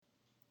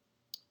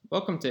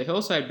Welcome to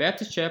Hillside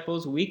Baptist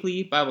Chapel's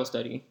weekly Bible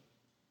study.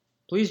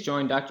 Please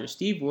join Dr.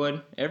 Steve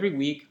Wood every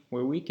week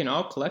where we can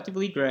all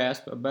collectively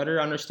grasp a better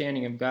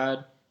understanding of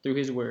God through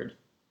His Word.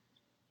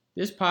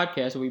 This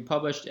podcast will be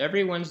published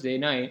every Wednesday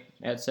night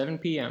at 7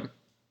 p.m.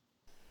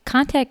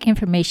 Contact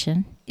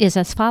information is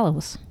as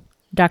follows.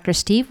 Dr.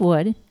 Steve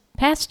Wood,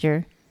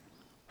 Pastor,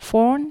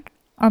 phone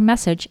or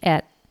message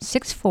at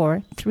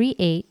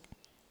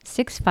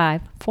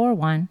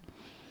 6438-6541,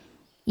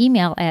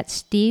 email at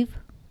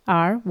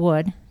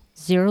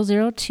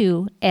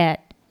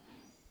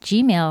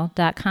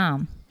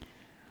steverwood002@gmail.com.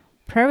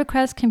 Prayer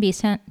requests can be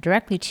sent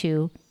directly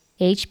to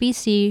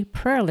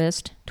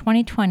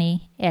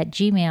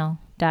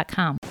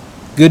hbcprayerlist2020@gmail.com.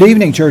 Good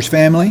evening, church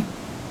family.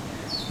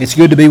 It's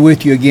good to be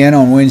with you again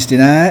on Wednesday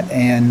night,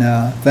 and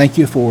thank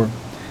you for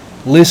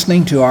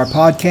listening to our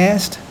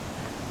podcast.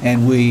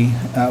 And we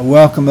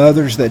welcome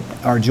others that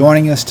are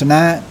joining us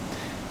tonight,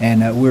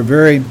 and we're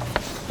very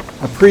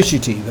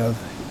appreciative of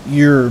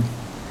your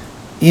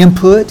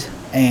input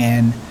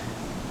and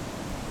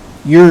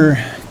your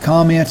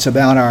comments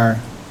about our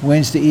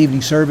Wednesday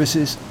evening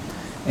services,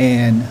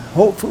 and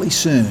hopefully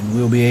soon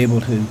we'll be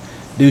able to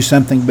do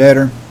something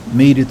better,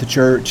 meet at the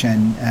church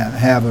and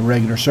have a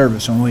regular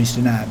service on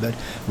Wednesday night. But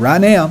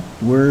right now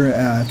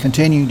we're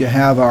continuing to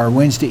have our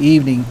Wednesday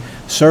evening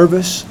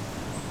service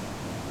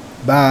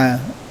by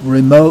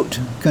remote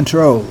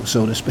control,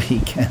 so to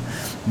speak,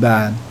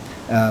 by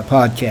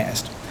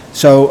podcast.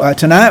 So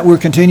tonight we're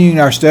continuing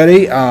our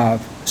study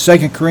of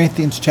 2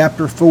 Corinthians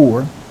chapter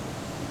 4.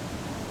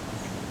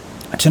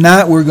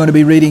 Tonight we're going to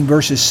be reading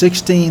verses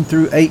 16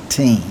 through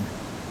 18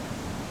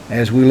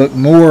 as we look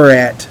more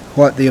at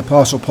what the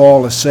Apostle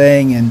Paul is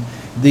saying in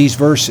these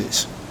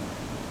verses.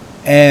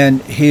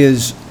 And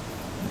his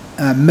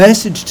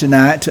message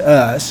tonight to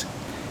us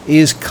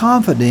is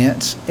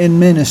confidence in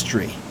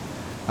ministry.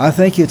 I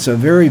think it's a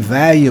very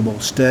valuable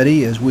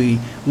study as we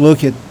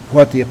look at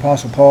what the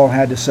Apostle Paul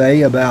had to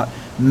say about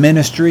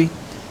ministry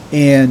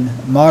in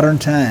modern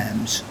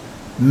times,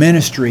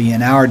 ministry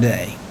in our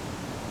day.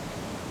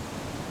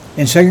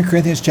 In 2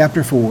 Corinthians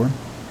chapter 4,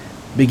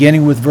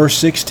 beginning with verse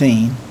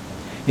 16,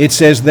 it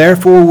says,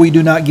 "Therefore we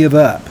do not give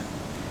up.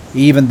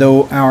 Even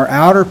though our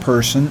outer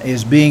person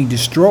is being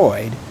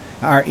destroyed,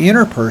 our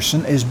inner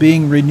person is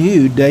being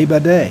renewed day by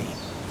day.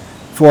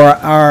 For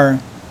our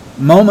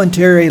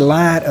momentary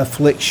light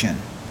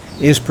affliction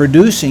is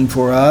producing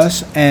for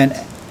us an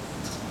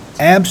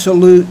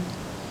absolutely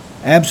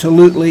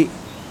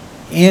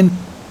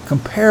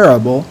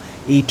incomparable,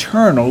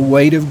 eternal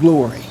weight of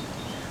glory.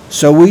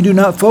 So we do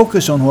not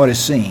focus on what is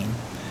seen,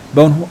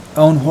 but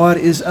on what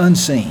is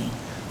unseen.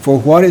 For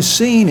what is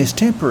seen is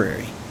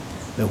temporary,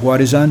 but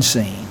what is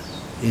unseen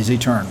is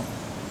eternal."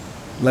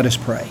 Let us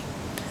pray.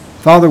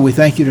 Father, we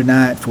thank you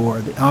tonight for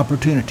the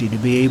opportunity to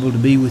be able to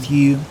be with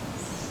you,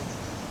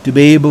 to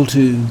be able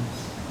to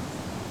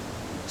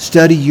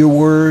study your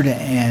word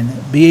and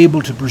be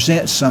able to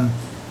present some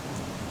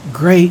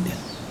great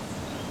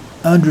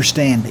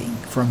understanding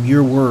from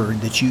your word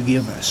that you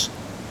give us.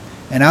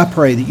 And I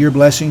pray that your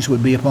blessings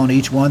would be upon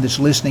each one that's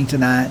listening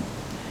tonight.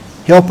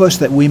 Help us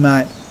that we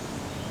might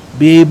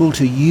be able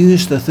to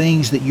use the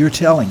things that you're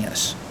telling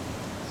us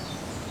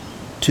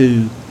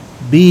to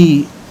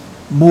be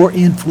more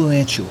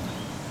influential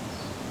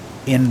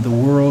in the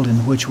world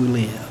in which we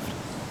live.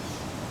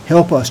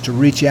 Help us to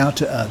reach out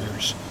to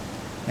others.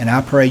 And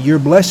I pray your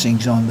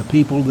blessings on the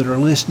people that are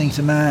listening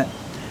tonight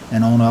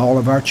and on all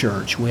of our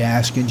church. We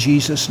ask in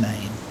Jesus'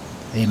 name.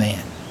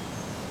 Amen.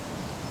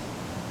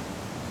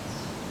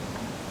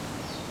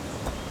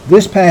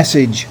 This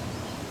passage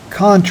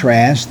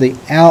contrasts the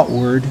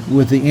outward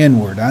with the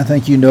inward. I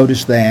think you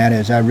noticed that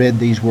as I read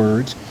these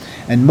words.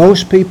 And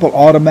most people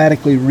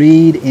automatically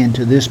read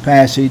into this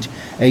passage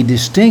a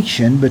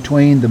distinction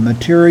between the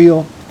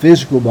material,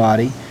 physical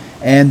body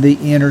and the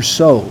inner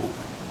soul.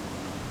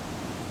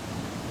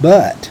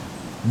 But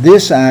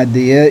this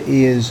idea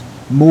is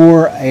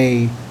more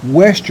a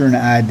Western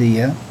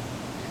idea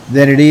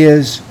than it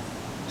is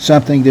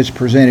something that's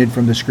presented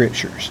from the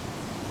Scriptures.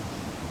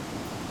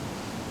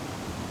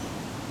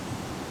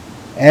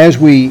 As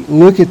we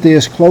look at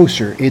this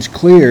closer, it's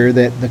clear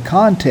that the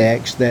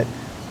context that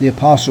the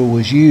apostle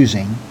was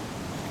using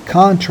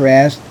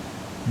contrasts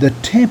the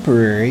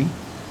temporary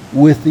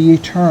with the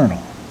eternal.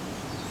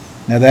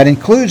 Now that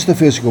includes the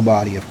physical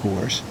body, of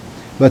course,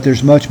 but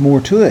there's much more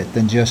to it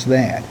than just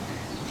that.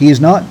 He is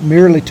not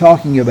merely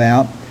talking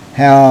about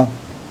how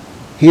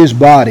his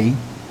body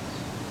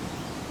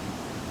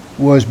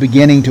was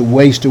beginning to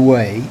waste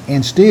away.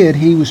 Instead,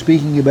 he was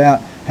speaking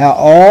about how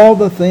all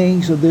the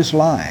things of this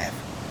life,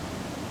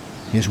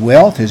 his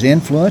wealth, his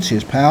influence,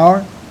 his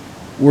power,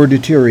 were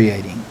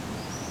deteriorating.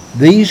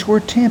 These were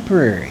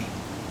temporary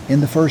in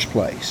the first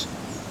place.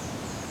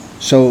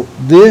 So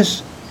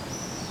this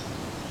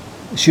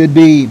should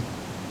be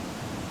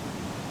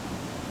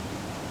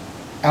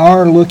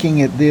our looking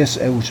at this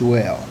as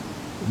well.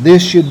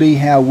 This should be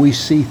how we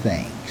see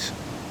things.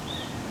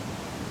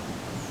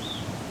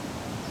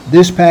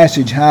 This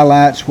passage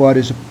highlights what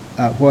is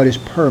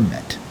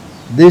permanent.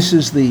 This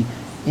is the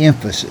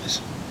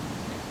emphasis.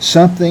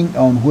 something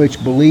on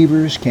which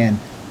believers can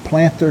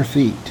plant their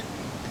feet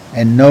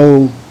and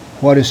know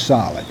what is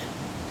solid.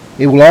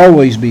 It will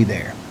always be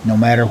there, no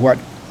matter what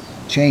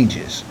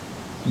changes,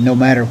 no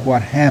matter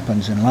what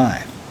happens in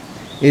life.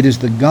 It is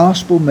the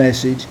gospel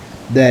message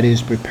that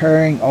is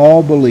preparing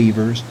all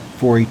believers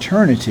for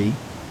eternity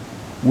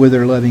with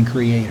their loving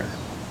Creator.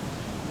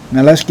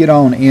 Now let's get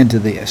on into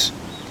this.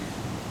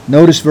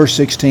 Notice verse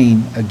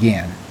 16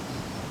 again.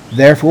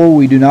 Therefore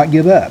we do not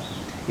give up.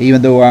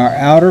 Even though our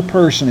outer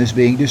person is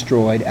being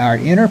destroyed, our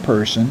inner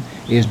person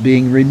is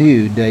being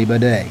renewed day by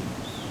day.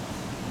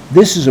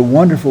 This is a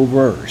wonderful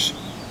verse.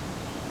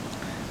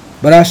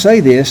 But I say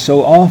this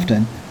so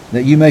often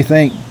that you may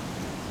think,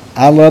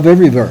 I love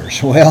every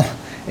verse. Well,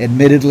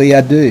 admittedly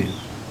I do.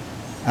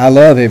 I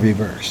love every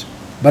verse.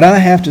 But I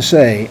have to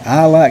say,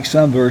 I like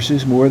some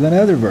verses more than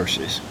other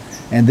verses.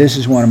 And this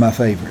is one of my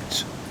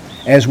favorites.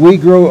 As we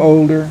grow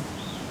older,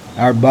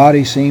 our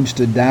body seems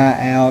to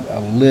die out a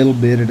little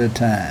bit at a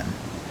time.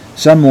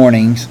 Some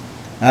mornings,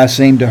 I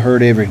seem to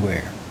hurt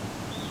everywhere,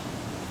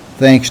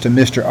 thanks to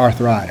Mr.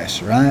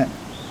 Arthritis, right?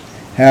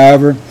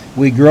 However,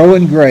 we grow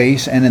in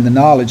grace and in the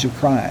knowledge of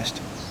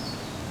Christ.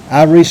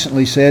 I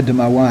recently said to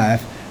my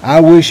wife,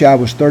 I wish I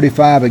was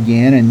 35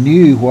 again and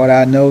knew what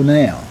I know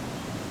now.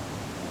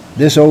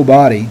 This old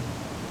body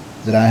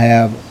that I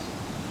have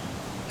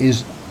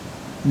is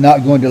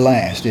not going to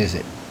last, is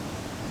it?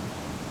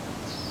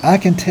 I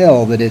can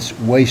tell that it's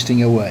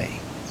wasting away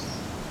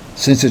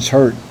since it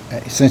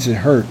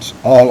hurts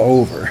all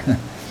over.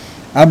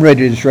 I'm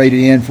ready to trade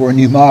it in for a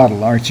new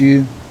model, aren't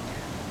you?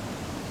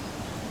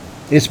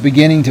 It's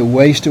beginning to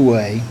waste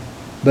away,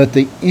 but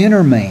the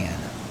inner man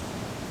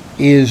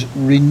is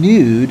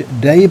renewed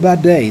day by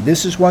day.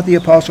 This is what the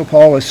Apostle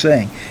Paul is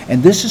saying,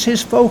 and this is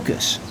his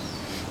focus.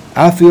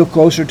 I feel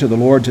closer to the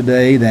Lord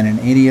today than in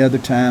any other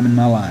time in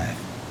my life.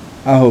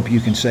 I hope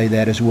you can say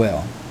that as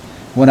well.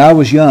 When I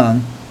was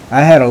young,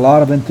 I had a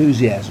lot of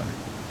enthusiasm,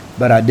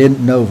 but I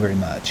didn't know very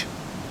much.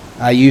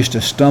 I used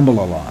to stumble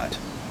a lot,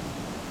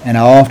 and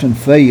I often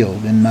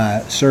failed in my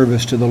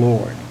service to the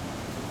Lord.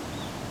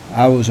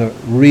 I was a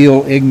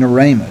real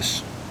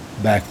ignoramus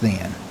back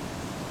then.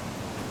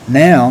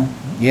 Now,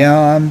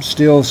 yeah, I'm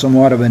still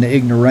somewhat of an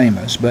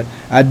ignoramus, but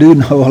I do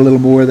know a little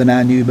more than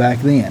I knew back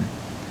then.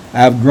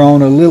 I've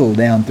grown a little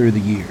down through the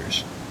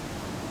years.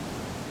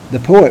 The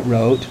poet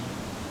wrote,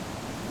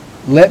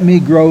 "Let me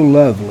grow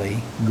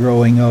lovely,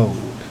 growing old."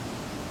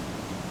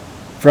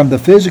 From the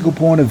physical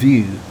point of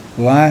view,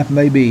 life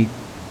may be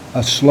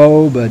a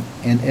slow but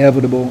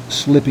inevitable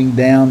slipping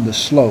down the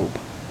slope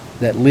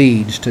that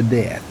leads to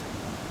death.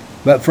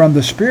 But from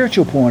the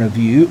spiritual point of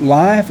view,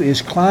 life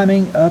is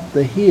climbing up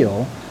the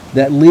hill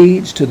that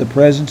leads to the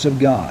presence of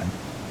God.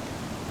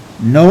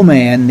 No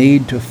man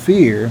need to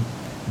fear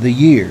the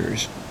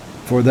years,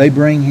 for they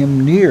bring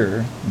him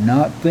nearer,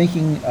 not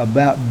thinking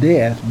about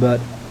death, but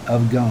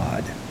of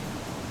God.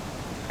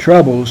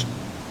 Troubles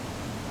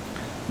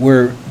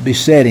were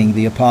besetting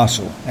the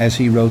apostle as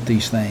he wrote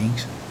these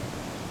things.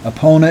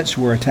 Opponents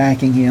were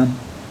attacking him,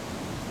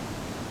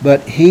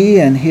 but he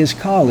and his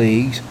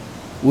colleagues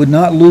would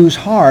not lose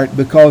heart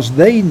because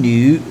they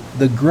knew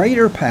the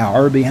greater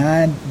power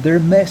behind their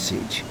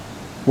message,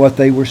 what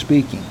they were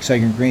speaking.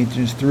 2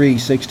 Corinthians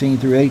 3:16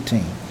 through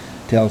 18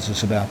 tells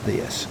us about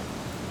this.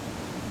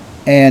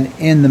 And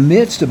in the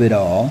midst of it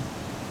all,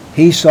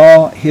 he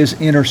saw his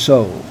inner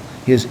soul,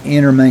 his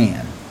inner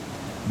man,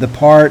 the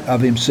part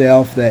of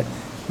himself that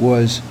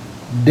was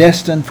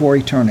destined for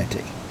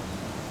eternity.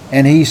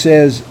 And he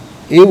says,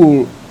 it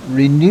will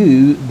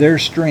renew their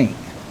strength.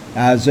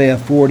 Isaiah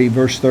 40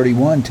 verse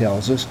 31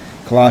 tells us,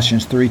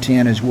 Colossians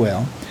 3:10 as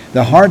well.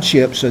 The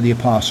hardships of the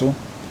apostle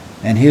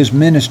and his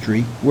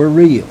ministry were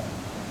real.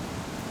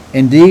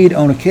 Indeed,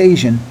 on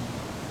occasion,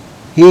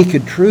 he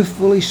could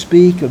truthfully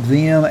speak of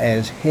them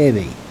as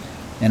heavy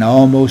and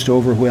almost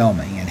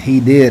overwhelming, and he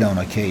did on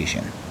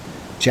occasion.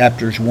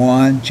 Chapters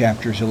 1,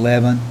 chapters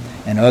 11,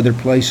 and other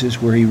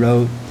places where he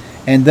wrote,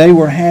 and they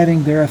were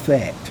having their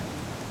effect.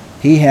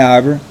 He,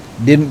 however,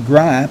 didn't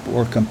gripe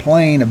or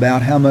complain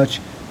about how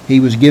much he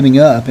was giving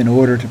up in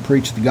order to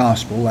preach the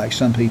gospel like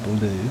some people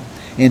do.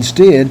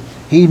 Instead,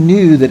 he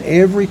knew that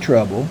every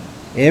trouble,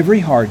 every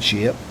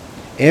hardship,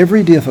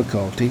 every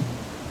difficulty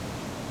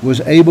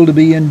was able to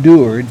be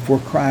endured for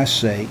Christ's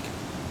sake,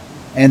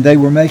 and they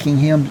were making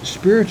him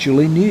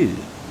spiritually new.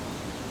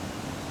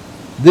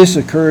 This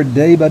occurred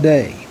day by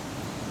day,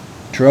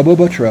 trouble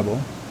by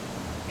trouble.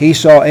 He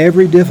saw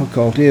every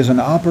difficulty as an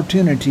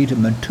opportunity to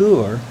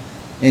mature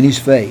in his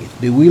faith.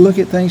 Do we look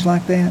at things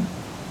like that?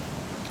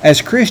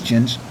 As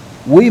Christians,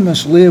 we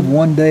must live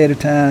one day at a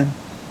time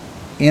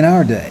in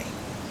our day.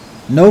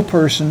 No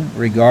person,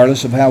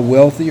 regardless of how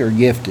wealthy or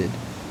gifted,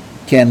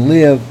 can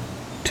live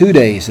 2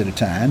 days at a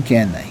time,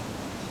 can they?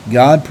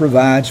 God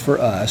provides for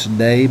us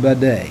day by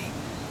day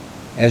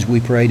as we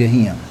pray to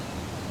Him.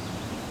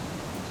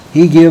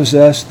 He gives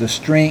us the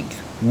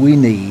strength we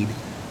need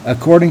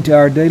according to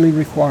our daily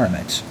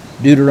requirements.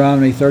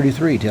 Deuteronomy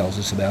 33 tells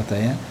us about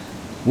that.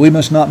 We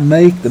must not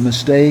make the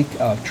mistake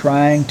of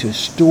trying to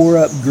store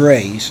up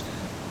grace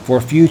for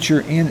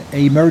future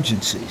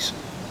emergencies,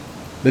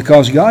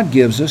 because God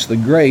gives us the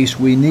grace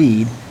we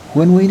need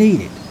when we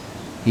need it.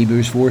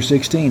 Hebrews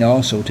 4:16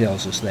 also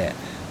tells us that.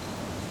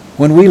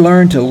 When we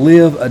learn to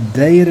live a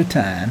day at a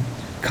time,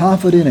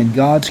 confident in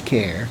God's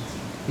care,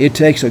 it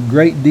takes a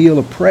great deal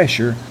of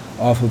pressure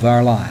off of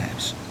our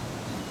lives.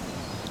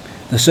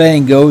 The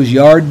saying goes,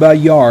 yard by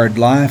yard,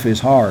 life is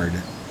hard.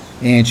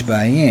 Inch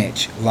by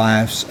inch,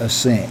 life's a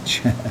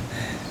cinch.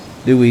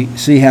 Do we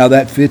see how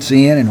that fits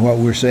in what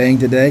we're saying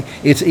today?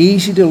 It's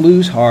easy to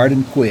lose heart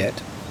and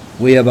quit.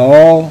 We have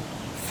all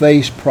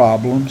faced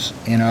problems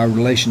in our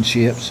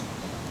relationships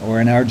or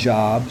in our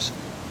jobs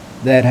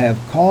that have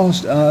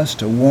caused us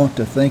to want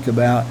to think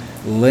about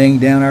laying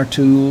down our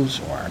tools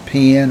or our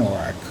pen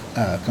or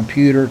our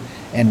computer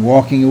and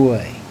walking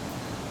away,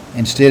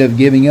 instead of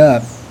giving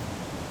up.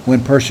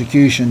 When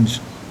persecutions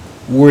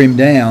wore him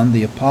down,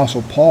 the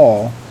Apostle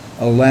Paul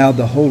allowed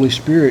the Holy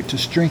Spirit to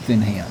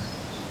strengthen him.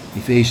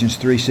 Ephesians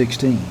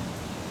 3:16.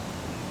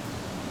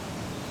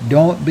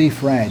 Don't be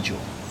fragile.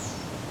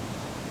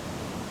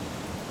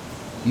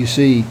 You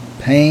see,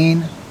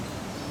 pain,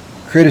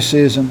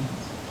 criticism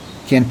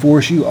can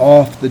force you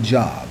off the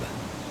job.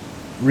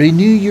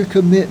 Renew your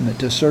commitment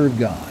to serve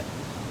God.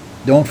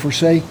 Don't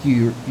forsake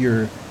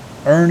your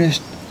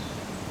earnest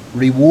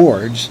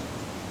rewards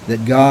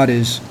that God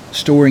is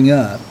storing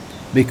up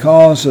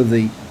because of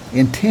the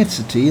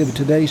intensity of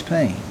today's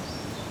pain.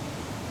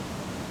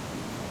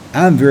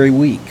 I'm very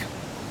weak,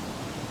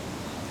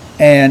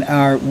 and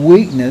our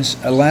weakness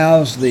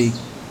allows the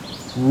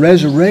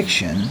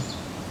resurrection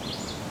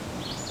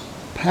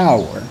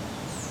power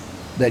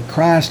that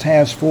Christ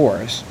has for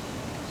us,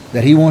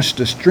 that He wants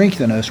to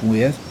strengthen us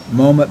with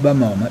moment by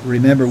moment.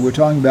 Remember, we're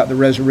talking about the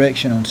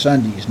resurrection on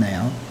Sundays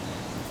now.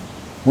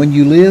 When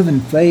you live in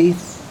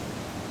faith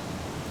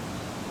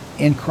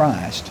in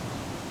Christ,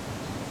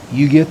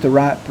 you get the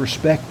right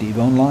perspective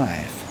on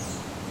life.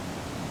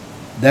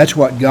 That's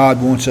what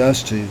God wants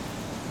us to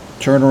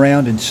turn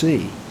around and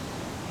see.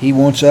 He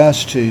wants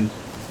us to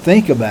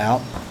think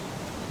about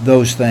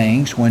those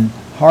things when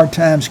hard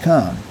times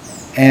come.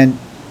 And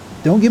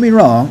don't get me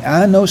wrong,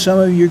 I know some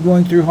of you are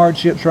going through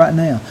hardships right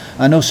now.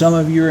 I know some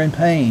of you are in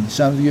pain.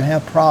 Some of you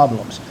have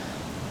problems.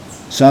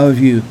 Some of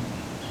you,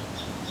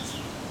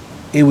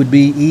 it would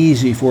be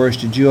easy for us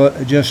to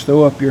just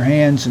throw up your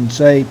hands and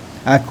say,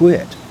 I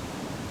quit.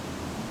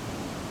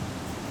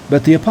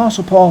 But the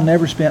Apostle Paul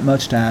never spent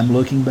much time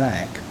looking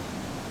back,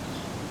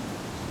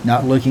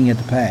 not looking at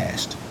the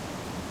past,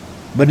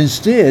 but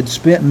instead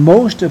spent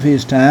most of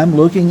his time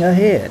looking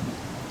ahead,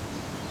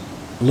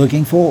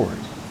 looking forward.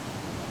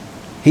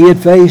 He had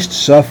faced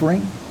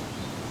suffering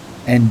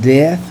and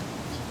death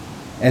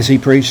as he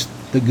preached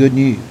the good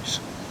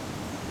news.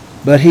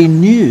 But he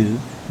knew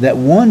that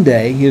one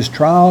day his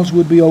trials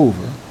would be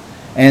over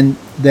and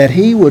that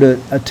he would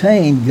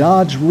attain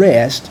God's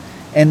rest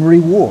and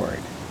reward.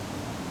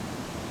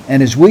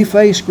 And as we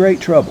face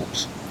great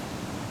troubles,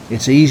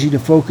 it's easy to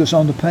focus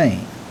on the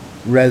pain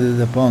rather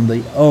than upon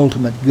the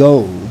ultimate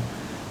goal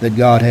that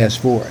God has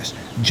for us.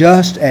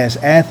 Just as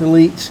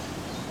athletes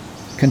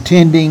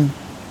contending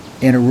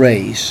in a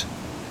race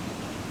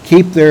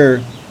keep their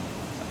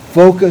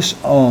focus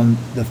on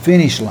the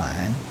finish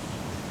line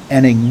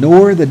and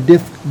ignore the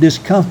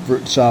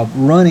discomforts of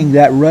running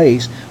that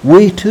race,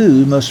 we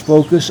too must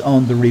focus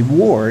on the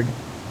reward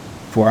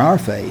for our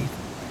faith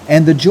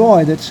and the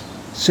joy that's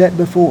set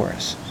before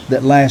us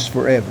that lasts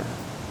forever.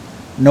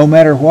 No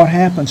matter what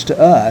happens to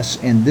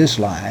us in this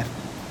life,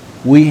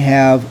 we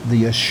have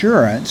the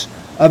assurance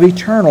of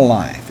eternal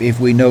life if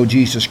we know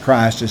Jesus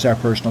Christ as our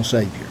personal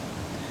Savior.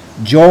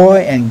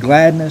 Joy and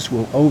gladness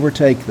will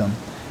overtake them,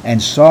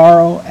 and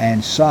sorrow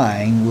and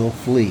sighing will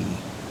flee.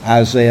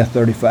 Isaiah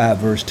 35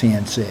 verse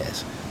 10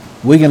 says.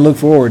 We can look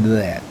forward to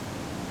that.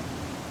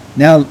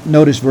 Now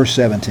notice verse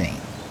 17.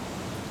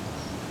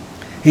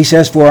 He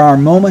says, for our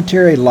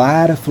momentary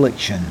light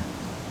affliction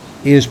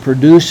is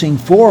producing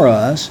for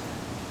us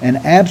an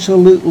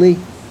absolutely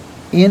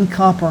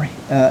incomparable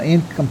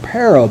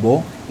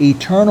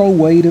eternal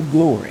weight of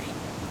glory.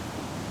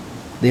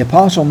 The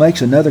apostle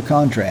makes another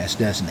contrast,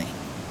 doesn't he?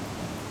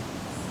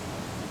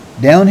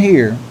 Down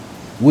here,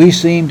 we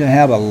seem to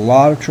have a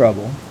lot of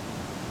trouble,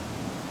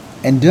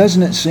 and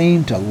doesn't it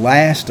seem to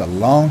last a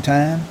long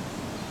time?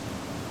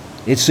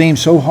 It seems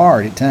so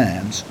hard at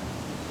times.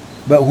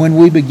 But when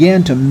we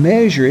begin to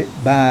measure it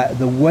by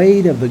the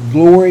weight of the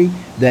glory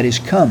that is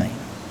coming,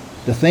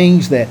 the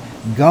things that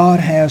God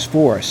has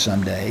for us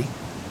someday,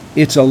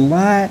 it's a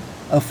light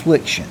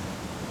affliction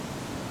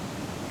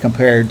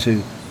compared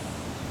to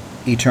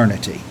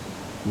eternity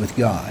with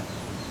God.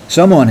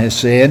 Someone has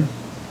said,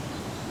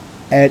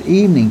 at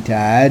evening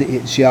tide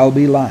it shall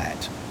be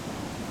light.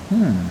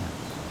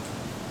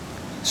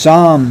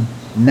 Psalm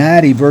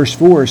 90 verse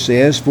 4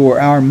 says, for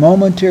our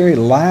momentary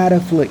light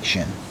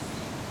affliction.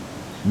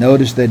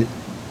 Notice that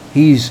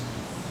he's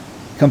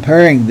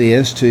comparing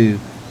this to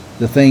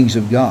the things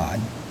of God.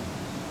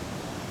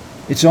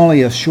 It's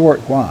only a short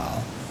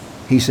while,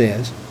 he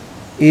says,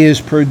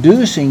 is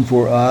producing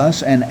for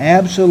us an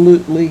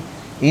absolutely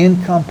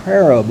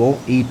incomparable,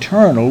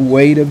 eternal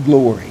weight of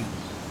glory.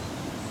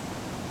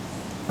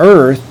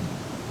 Earth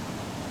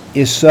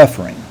is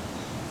suffering,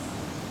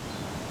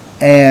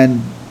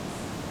 and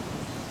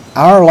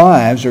our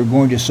lives are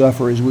going to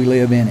suffer as we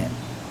live in it.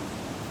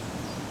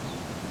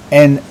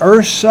 And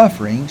earth's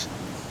sufferings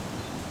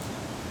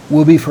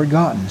will be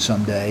forgotten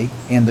someday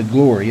in the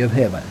glory of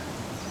heaven.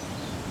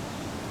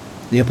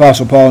 The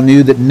Apostle Paul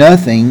knew that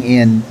nothing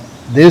in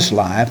this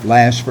life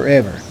lasts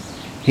forever.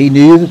 He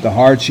knew that the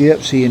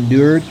hardships he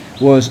endured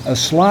was a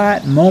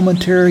slight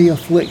momentary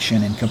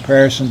affliction in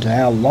comparison to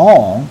how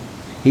long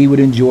he would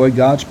enjoy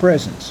God's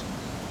presence.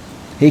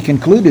 He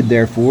concluded,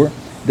 therefore,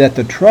 that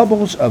the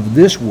troubles of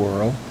this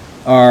world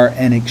are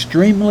an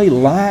extremely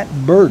light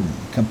burden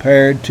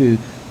compared to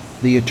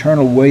the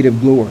eternal weight of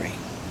glory.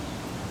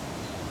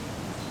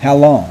 How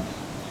long?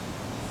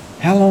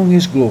 How long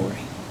is glory?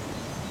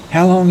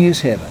 How long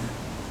is heaven?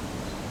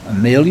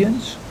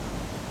 Millions?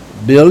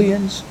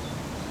 Billions?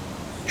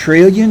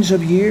 Trillions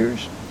of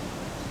years?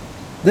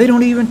 They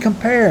don't even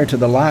compare to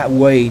the light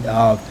weight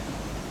of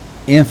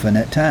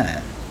infinite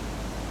time.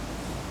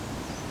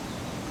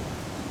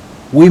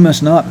 We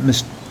must not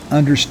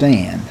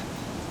misunderstand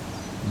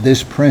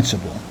this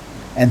principle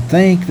and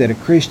think that a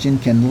Christian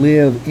can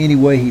live any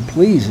way he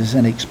pleases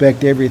and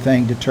expect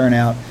everything to turn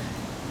out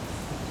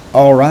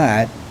all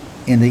right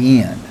in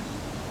the end.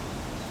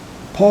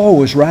 Paul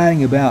was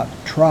writing about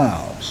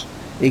trials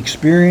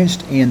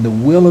experienced in the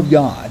will of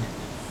God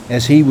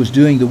as he was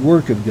doing the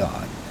work of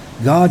God.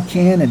 God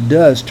can and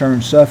does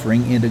turn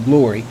suffering into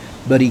glory,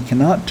 but he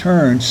cannot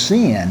turn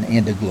sin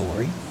into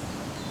glory.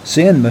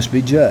 Sin must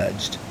be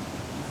judged,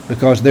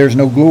 because there's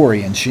no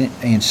glory in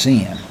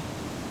sin.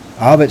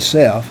 Of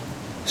itself,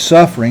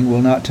 suffering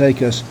will not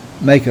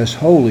make us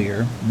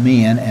holier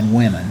men and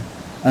women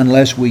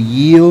unless we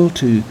yield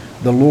to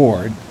the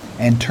Lord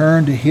and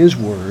turn to His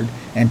Word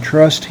and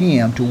trust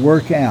Him to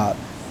work out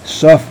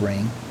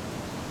suffering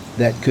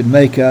that could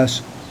make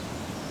us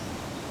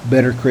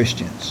better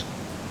Christians,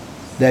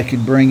 that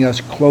could bring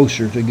us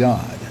closer to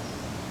God.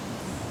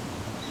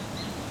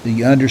 Do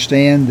you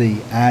understand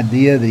the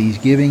idea that he's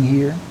giving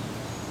here?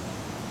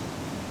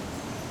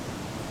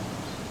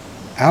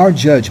 Our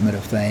judgment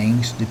of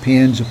things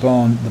depends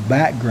upon the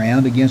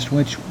background against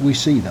which we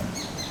see them.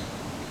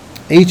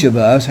 Each of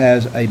us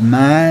has a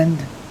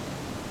mind,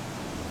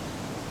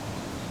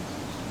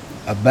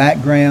 a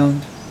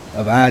background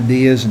of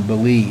ideas and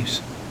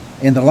beliefs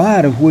in the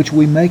light of which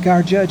we make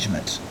our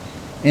judgments,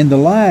 in the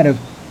light of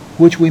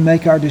which we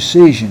make our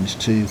decisions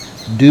to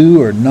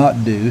do or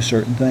not do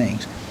certain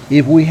things.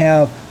 If we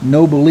have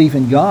no belief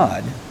in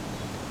God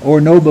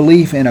or no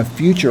belief in a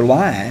future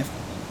life,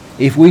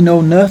 if we know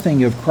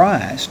nothing of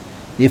Christ,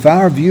 if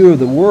our view of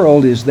the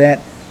world is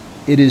that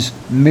it is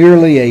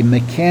merely a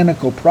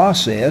mechanical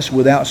process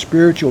without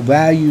spiritual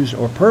values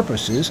or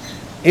purposes,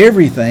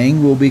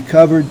 everything will be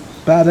covered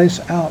by this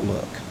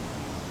outlook.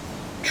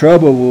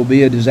 Trouble will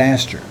be a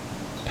disaster.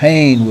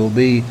 Pain will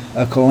be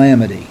a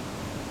calamity.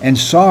 And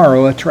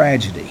sorrow a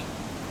tragedy.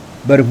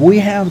 But if we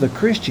have the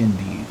Christian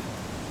view,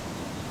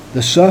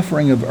 the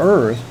suffering of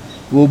earth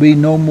will be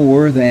no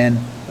more than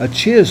a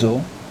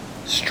chisel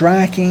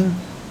striking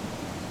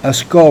a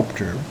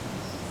sculpture,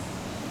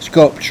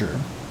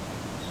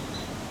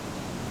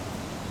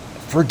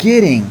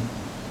 forgetting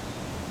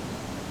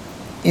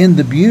in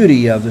the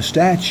beauty of the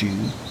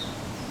statue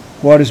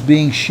what is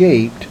being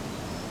shaped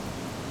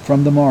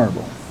from the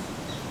marble.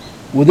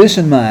 With this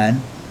in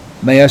mind,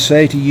 may I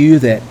say to you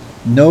that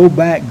no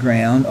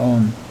background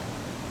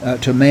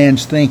to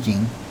man's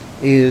thinking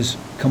is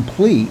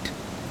complete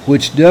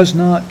which does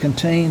not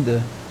contain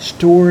the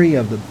story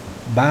of the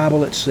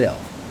Bible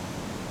itself,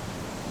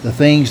 the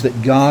things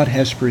that God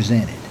has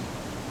presented,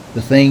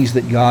 the things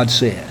that God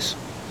says.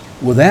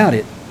 Without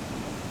it,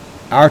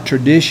 our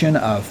tradition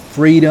of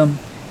freedom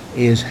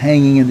is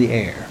hanging in the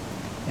air,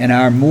 and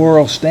our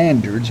moral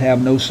standards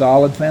have no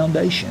solid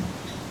foundation.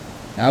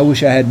 I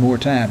wish I had more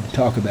time to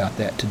talk about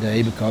that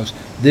today, because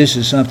this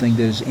is something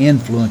that is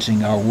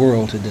influencing our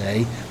world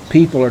today.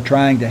 People are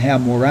trying to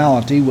have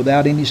morality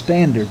without any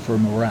standard for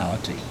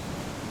morality.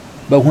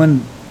 But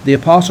when the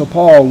Apostle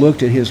Paul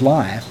looked at his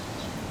life,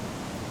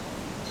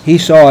 he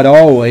saw it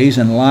always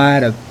in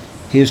light of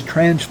his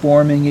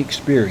transforming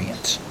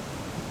experience,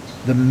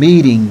 the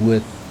meeting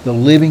with the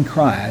living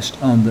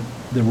Christ on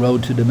the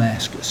road to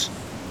Damascus.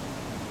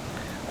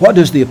 What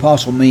does the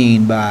apostle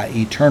mean by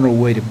eternal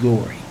weight of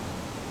glory,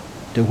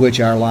 to which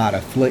our light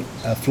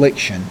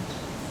affliction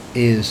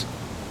is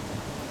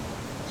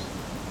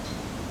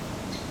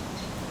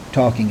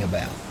talking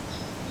about?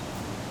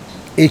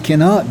 It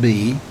cannot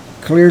be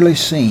clearly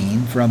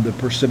seen from the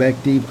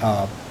perspective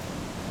of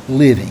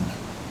living,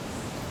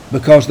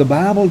 because the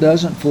Bible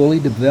doesn't fully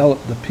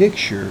develop the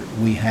picture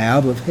we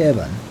have of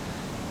heaven.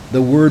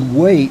 The word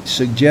weight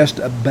suggests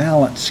a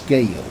balanced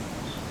scale,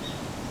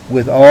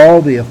 with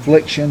all the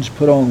afflictions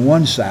put on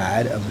one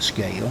side of the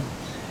scale,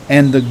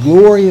 and the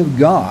glory of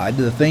God,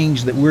 the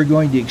things that we're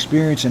going to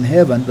experience in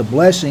heaven, the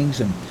blessings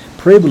and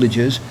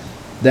privileges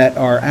that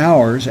are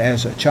ours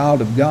as a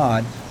child of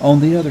God, on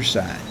the other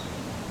side.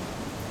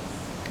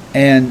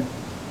 And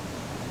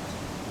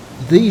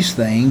these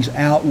things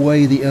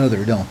outweigh the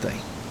other, don't they?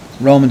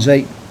 Romans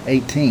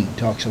 8:18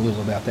 talks a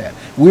little about that.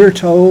 We're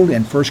told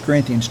in 1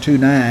 Corinthians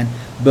 2:9,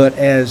 but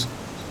as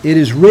it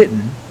is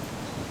written,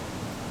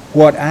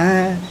 what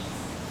eye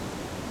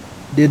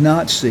did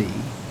not see,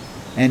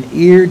 and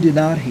ear did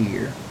not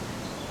hear,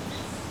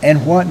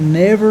 and what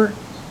never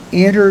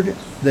entered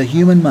the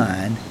human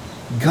mind,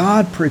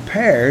 God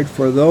prepared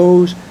for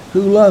those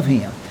who love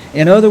Him.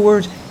 In other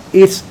words,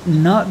 it's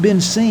not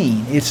been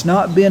seen, it's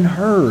not been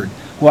heard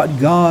what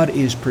God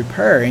is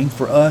preparing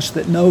for us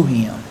that know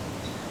Him.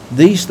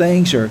 These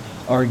things are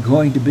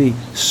going to be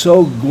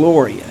so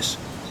glorious,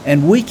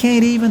 and we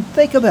can't even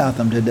think about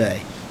them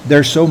today.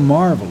 They're so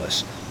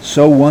marvelous,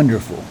 so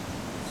wonderful.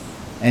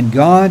 And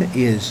God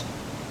is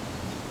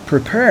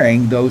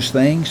preparing those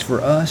things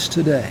for us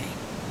today.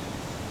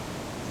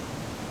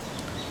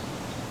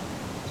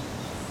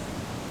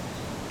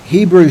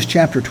 Hebrews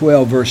chapter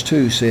 12 verse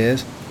 2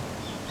 says,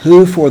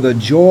 who for the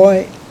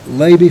joy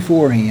lay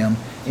before Him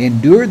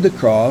endured the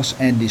cross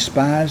and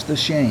despised the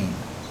shame.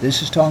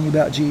 This is talking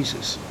about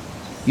Jesus.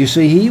 You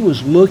see, He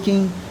was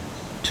looking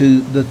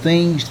to the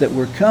things that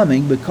were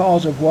coming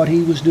because of what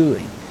He was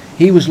doing.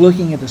 He was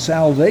looking at the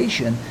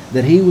salvation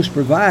that He was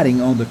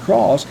providing on the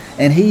cross,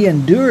 and He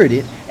endured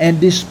it and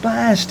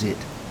despised it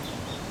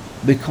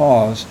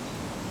because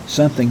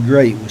something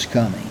great was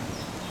coming.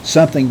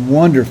 Something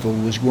wonderful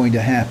was going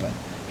to happen.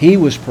 He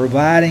was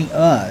providing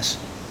us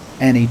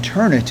an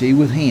eternity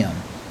with Him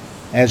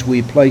as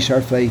we place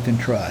our faith and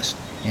trust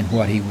in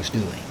what He was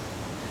doing.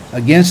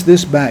 Against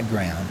this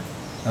background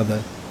of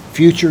the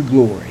future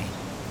glory,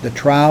 the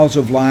trials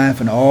of life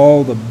and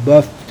all the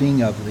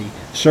buffeting of the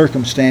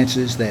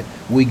circumstances that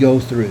we go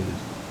through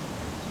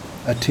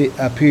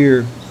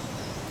appear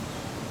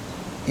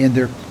in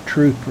their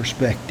true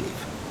perspective.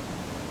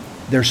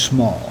 They're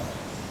small.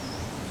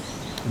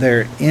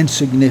 They're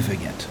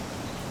insignificant.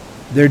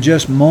 They're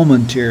just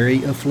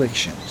momentary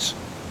afflictions.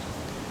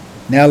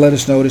 Now let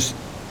us notice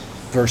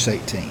verse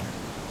 18.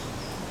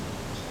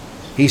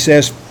 He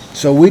says,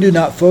 so we do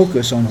not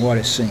focus on what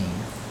is seen,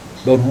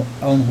 but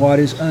on what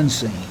is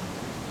unseen.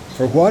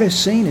 For what is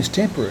seen is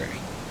temporary,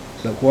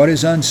 but what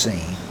is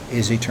unseen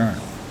is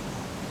eternal.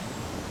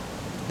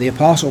 The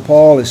Apostle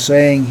Paul is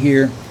saying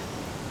here,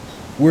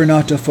 we're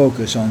not to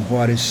focus on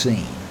what is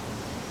seen,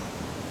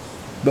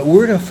 but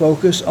we're to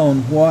focus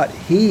on what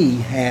He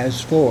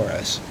has for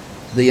us,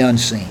 the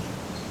unseen.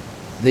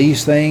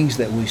 These things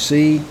that we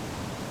see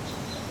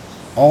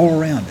all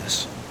around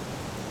us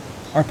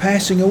are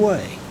passing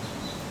away.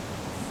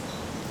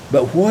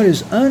 But what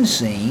is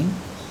unseen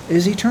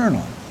is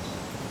eternal.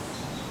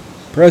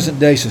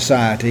 Present-day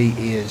society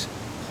is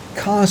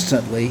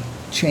constantly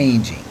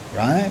changing,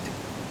 right?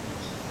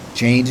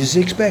 Change is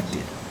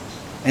expected.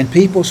 And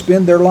people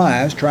spend their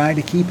lives trying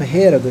to keep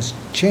ahead of this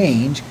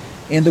change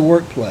in the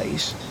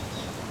workplace,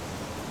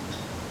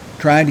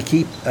 trying to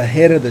keep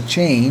ahead of the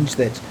change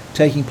that's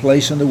taking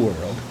place in the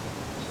world.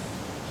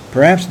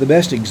 Perhaps the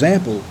best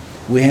example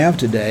we have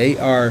today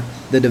are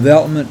the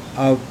development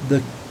of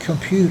the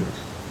computer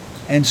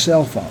and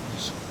cell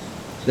phones.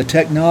 The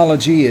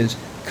technology is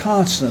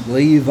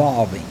constantly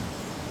evolving,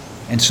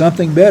 and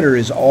something better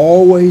is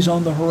always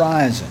on the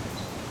horizon.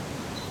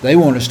 They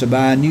want us to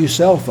buy a new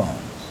cell phone.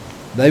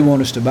 They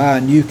want us to buy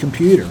a new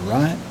computer,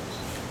 right?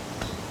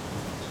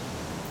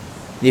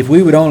 If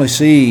we would only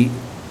see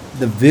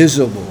the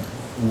visible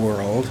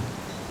world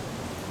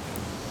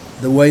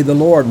the way the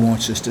Lord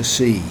wants us to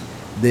see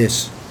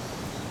this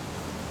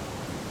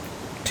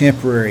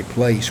temporary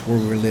place where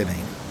we're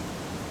living,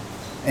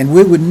 and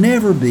we would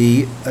never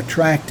be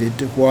attracted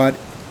to what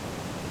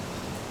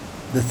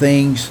the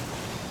things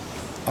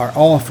are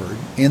offered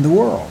in the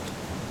world.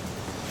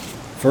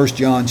 1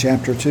 John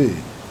chapter 2.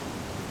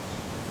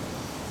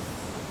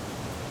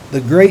 The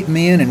great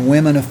men and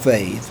women of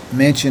faith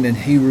mentioned in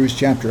Hebrews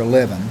chapter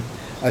 11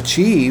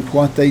 achieved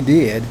what they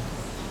did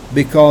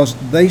because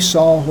they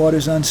saw what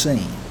is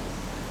unseen.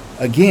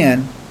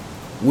 Again,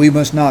 we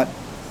must not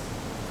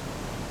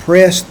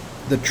press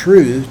the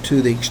truth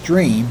to the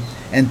extreme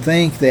and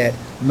think that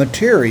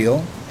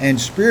material and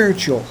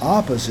spiritual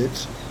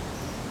opposites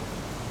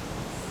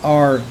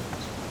are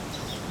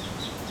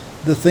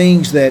the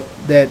things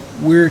that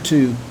we're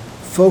to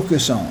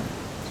focus on.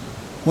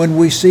 When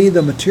we see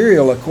the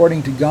material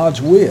according to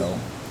God's will,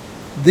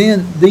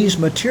 then these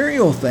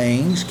material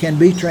things can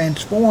be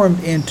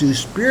transformed into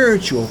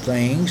spiritual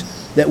things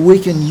that we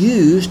can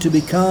use to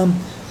become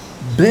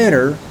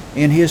better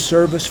in His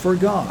service for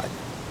God.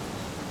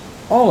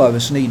 All of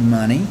us need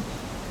money.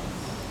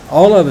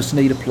 All of us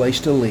need a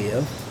place to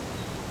live.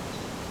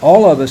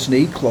 All of us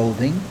need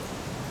clothing.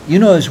 You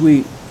know, as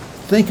we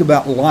think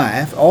about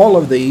life, all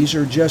of these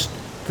are just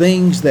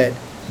things that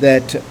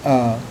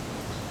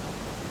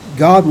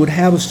God would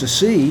have us to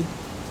see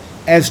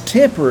as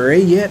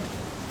temporary, yet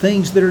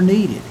things that are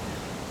needed.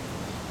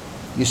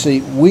 You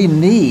see, we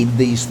need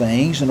these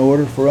things in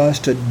order for us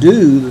to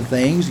do the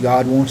things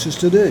God wants us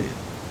to do.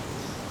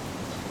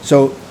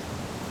 So,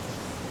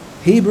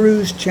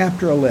 Hebrews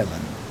chapter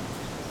 11,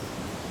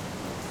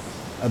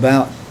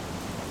 about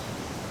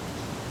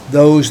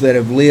those that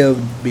have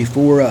lived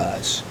before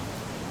us,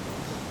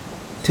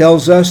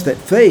 tells us that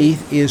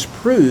faith is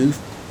proof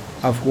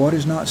of what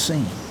is not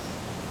seen.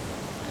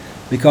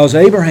 Because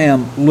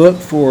Abraham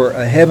looked for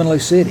a heavenly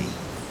city,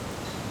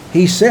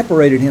 he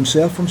separated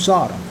himself from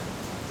Sodom.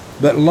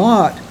 But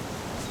Lot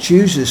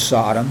chooses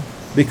Sodom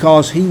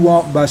because he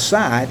walked by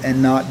sight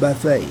and not by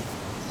faith.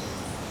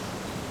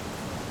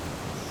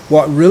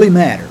 What really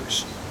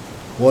matters,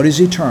 what is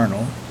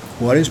eternal,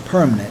 what is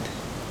permanent,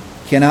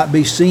 cannot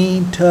be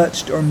seen,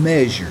 touched, or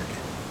measured.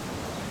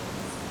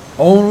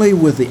 Only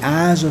with the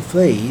eyes of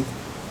faith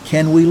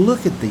can we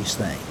look at these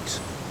things,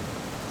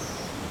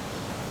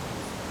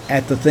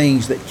 at the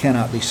things that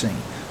cannot be seen.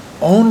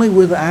 Only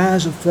with the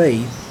eyes of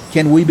faith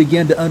can we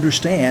begin to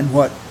understand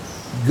what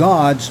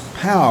God's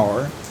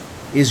power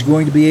is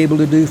going to be able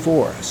to do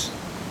for us.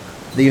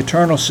 The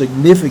eternal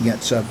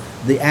significance of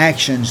the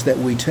actions that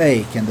we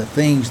take and the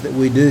things that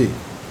we do.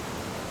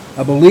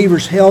 A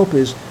believer's help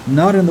is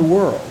not in the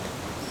world.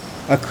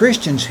 A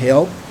Christian's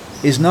help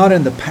is not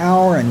in the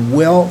power and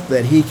wealth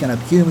that he can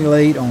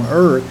accumulate on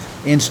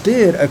earth.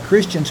 Instead, a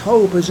Christian's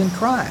hope is in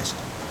Christ.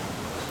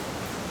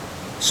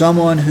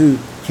 Someone who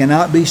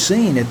cannot be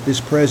seen at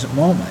this present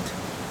moment.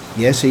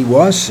 Yes, he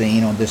was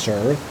seen on this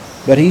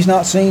earth, but he's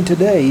not seen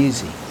today,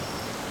 is he?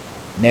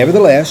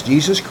 Nevertheless,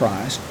 Jesus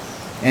Christ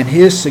and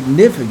his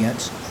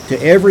significance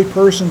to every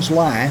person's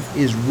life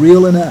is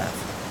real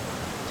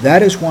enough.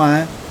 That is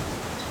why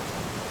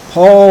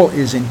Paul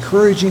is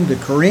encouraging the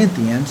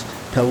Corinthians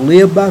to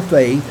live by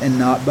faith and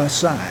not by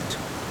sight.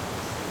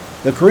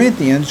 The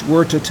Corinthians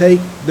were to take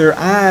their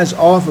eyes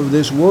off of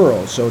this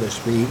world, so to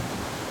speak,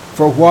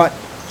 for what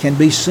can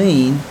be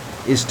seen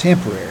is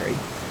temporary,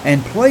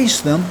 and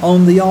place them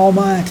on the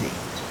Almighty,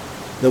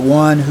 the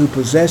one who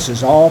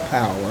possesses all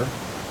power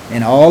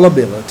and all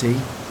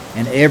ability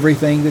and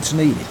everything that's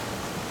needed.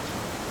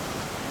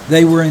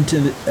 They were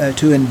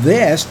to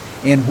invest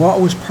in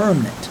what was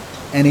permanent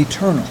and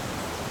eternal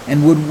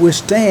and would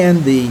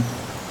withstand the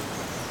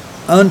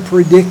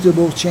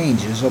unpredictable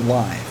changes of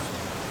life.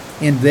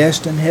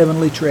 Invest in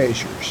heavenly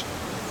treasures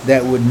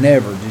that would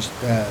never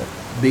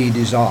be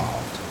dissolved.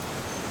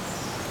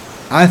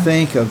 I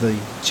think of the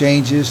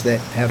changes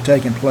that have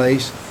taken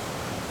place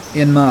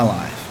in my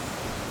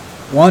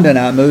life. Wanda and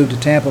I moved to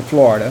Tampa,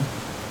 Florida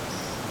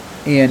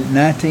in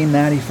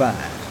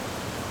 1995.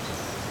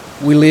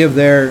 We lived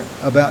there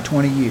about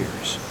 20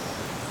 years.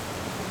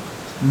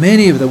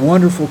 Many of the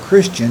wonderful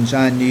Christians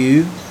I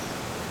knew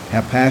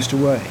have passed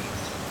away.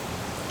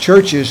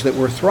 Churches that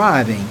were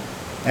thriving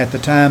at the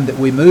time that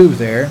we moved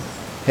there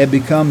had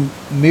become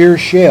mere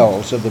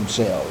shells of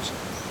themselves.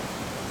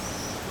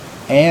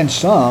 And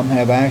some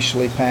have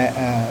actually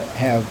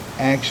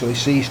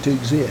ceased to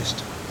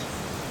exist.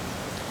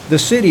 The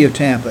city of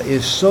Tampa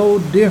is so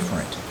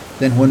different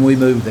than when we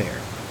moved there.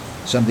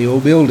 Some of the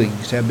old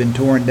buildings have been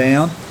torn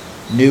down,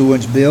 new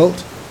ones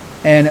built,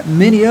 and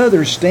many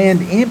others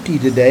stand empty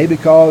today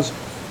because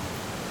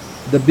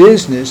the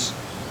business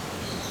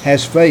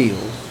has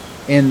failed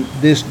in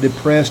this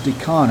depressed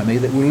economy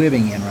that we're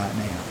living in right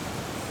now.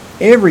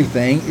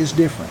 Everything is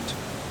different.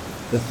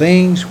 The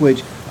things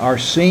which are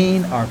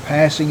seen are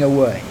passing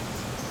away.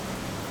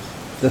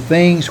 The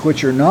things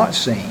which are not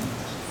seen,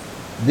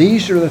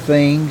 these are the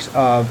things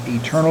of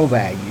eternal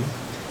value,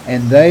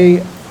 and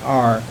they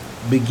are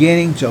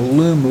beginning to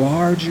loom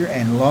larger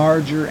and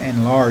larger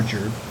and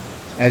larger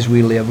as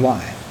we live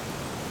life.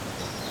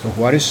 For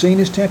what is seen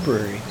is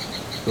temporary,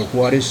 but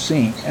what is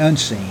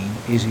unseen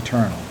is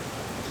eternal.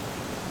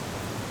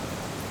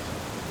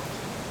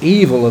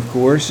 Evil, of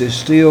course, is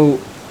still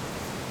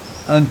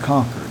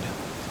unconquered.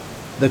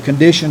 The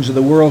conditions of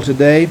the world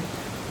today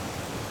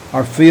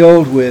are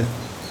filled with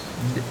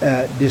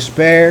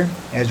despair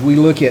as we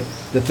look at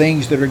the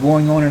things that are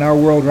going on in our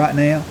world right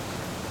now.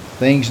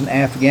 Things in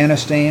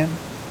Afghanistan,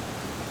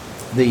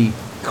 the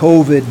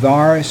COVID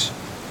virus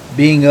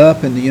being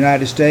up in the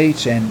United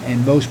States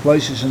and most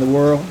places in the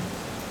world.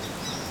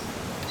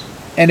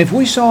 And if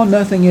we saw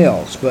nothing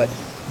else but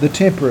the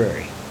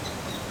temporary,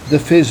 the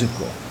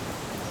physical,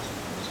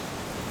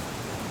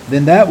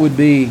 then that would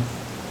be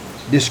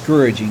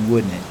discouraging,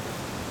 wouldn't it?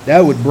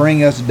 That would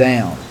bring us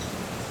down.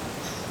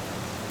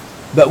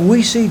 But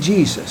we see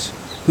Jesus,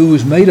 who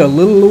was made a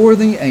little lower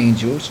than the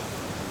angels,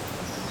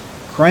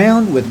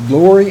 crowned with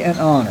glory and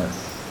honor,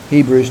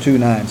 Hebrews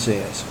 2:9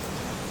 says.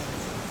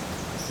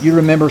 You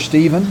remember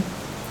Stephen?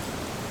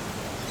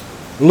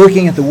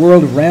 Looking at the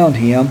world around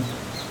him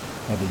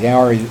at the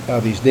hour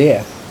of his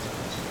death,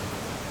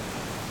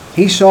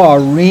 he saw a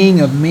ring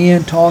of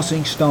men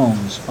tossing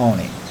stones on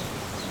him,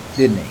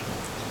 didn't he?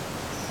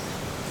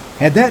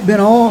 Had that been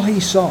all he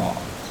saw,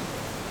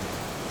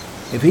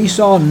 if he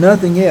saw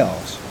nothing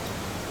else,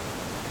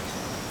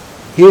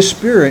 his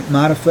spirit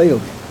might have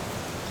failed him.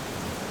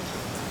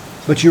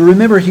 But you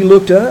remember he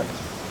looked up,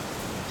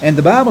 and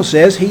the Bible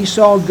says he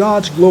saw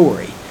God's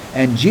glory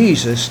and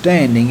Jesus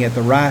standing at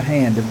the right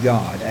hand of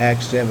God,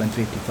 Acts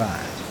 7:55.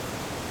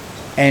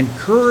 And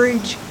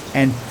courage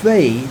and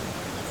faith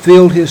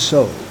filled his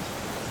soul.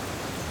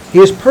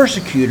 His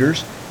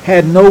persecutors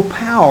had no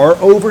power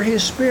over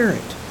his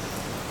spirit.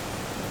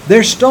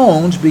 Their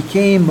stones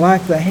became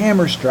like the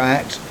hammer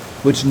strikes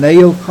which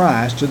nailed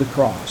Christ to the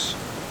cross.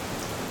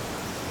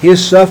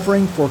 His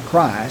suffering for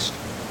Christ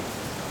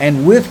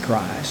and with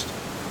Christ,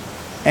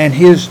 and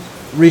his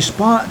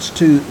response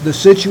to the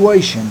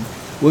situation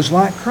was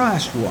like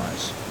Christ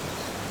was.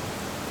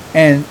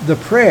 And the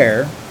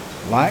prayer,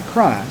 like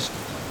Christ,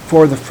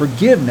 for the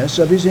forgiveness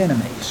of his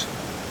enemies.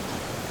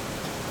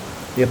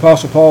 The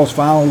Apostle Paul's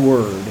final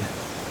word,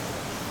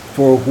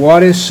 for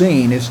what is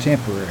seen is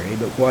temporary,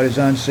 but what is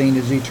unseen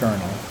is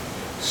eternal,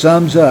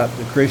 sums up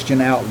the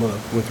Christian outlook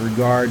with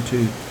regard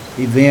to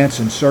events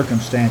and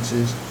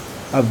circumstances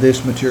of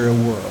this material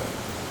world.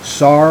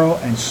 Sorrow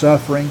and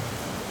suffering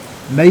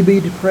may be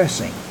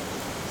depressing.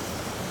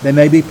 They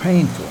may be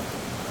painful,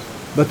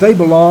 but they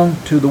belong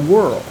to the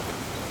world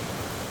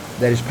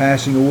that is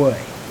passing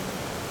away.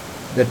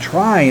 The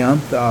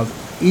triumph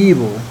of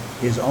evil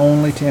is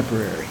only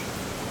temporary.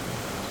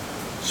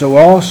 So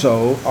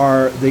also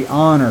are the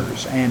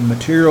honors and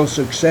material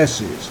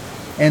successes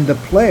and the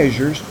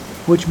pleasures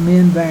which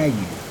men value.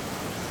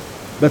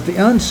 But the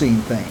unseen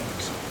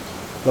things,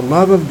 the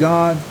love of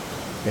God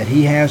that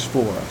he has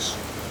for us,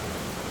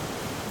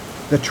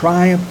 the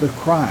triumph of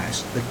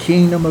Christ, the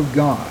kingdom of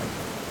God,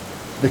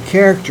 the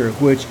character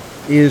which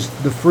is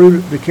the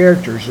fruit, the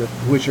characters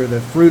which are the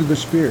fruit of the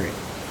Spirit,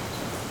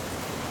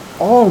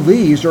 all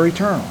these are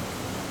eternal.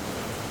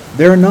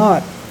 They're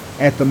not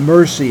at the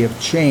mercy of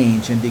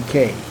change and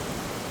decay.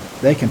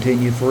 They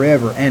continue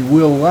forever and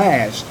will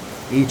last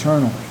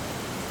eternally.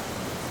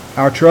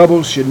 Our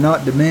troubles should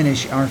not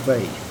diminish our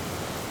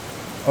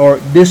faith or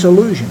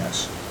disillusion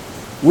us.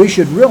 We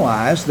should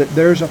realize that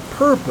there's a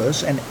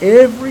purpose in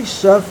every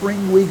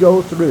suffering we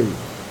go through,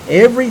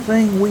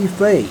 everything we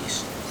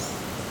face.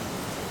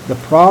 The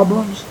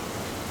problems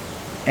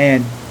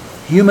and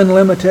human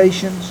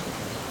limitations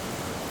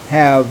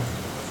have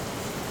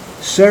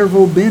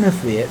several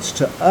benefits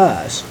to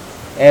us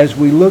as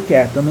we look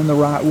at them in the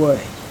right way.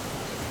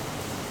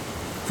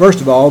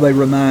 First of all, they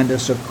remind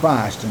us of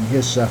Christ and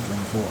his suffering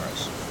for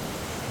us.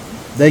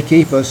 They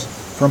keep us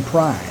from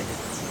pride.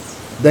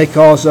 They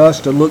cause us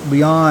to look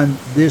beyond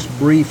this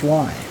brief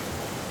life.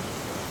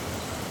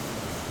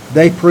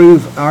 They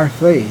prove our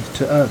faith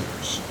to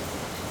others.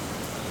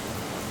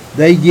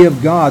 They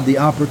give God the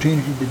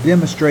opportunity to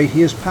demonstrate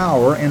his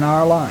power in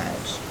our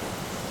lives.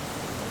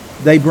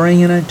 They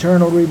bring an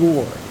eternal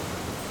reward.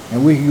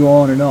 And we can go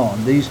on and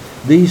on. These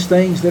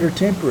things that are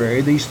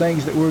temporary, these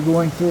things that we're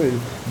going through,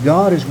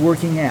 God is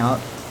working out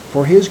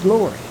for his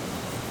glory.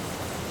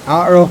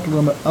 Our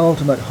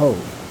ultimate hope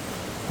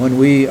when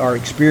we are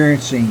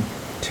experiencing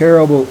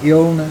terrible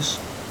illness,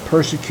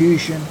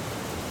 persecution,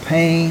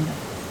 pain,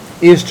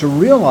 is to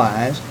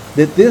realize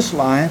that this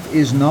life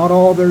is not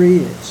all there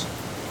is.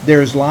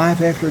 There's life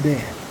after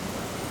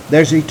death.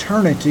 There's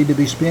eternity to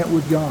be spent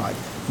with God,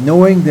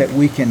 knowing that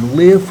we can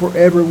live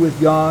forever with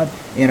God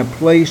in a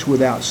place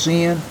without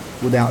sin,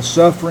 without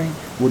suffering,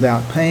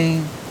 without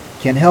pain,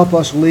 can help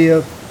us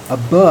live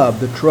above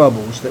the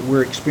troubles that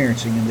we're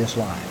experiencing in this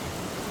life.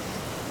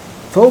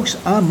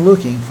 Folks, I'm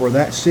looking for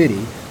that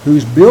city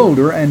whose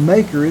builder and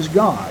maker is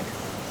God.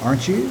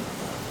 Aren't you?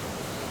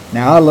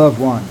 Now, I love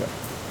Wanda.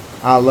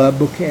 I love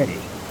Bucchetti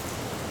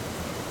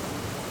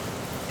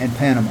and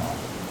Panama.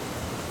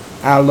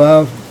 I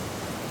love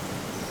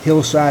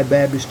Hillside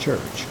Baptist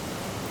Church.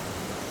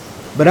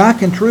 But I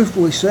can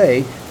truthfully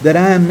say that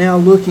I am now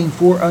looking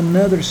for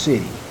another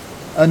city,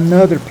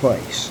 another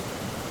place.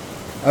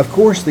 Of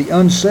course, the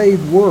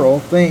unsaved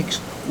world thinks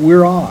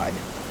we're odd,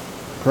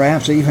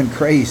 perhaps even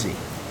crazy,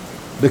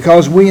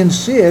 because we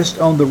insist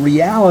on the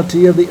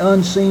reality of the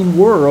unseen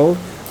world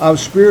of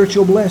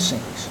spiritual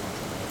blessings.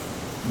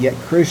 Yet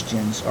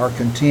Christians are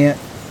content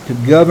to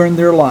govern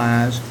their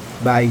lives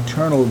by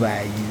eternal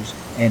values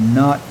and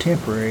not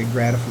temporary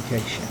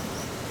gratification.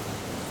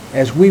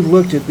 As we've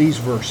looked at these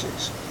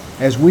verses,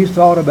 as we've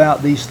thought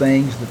about these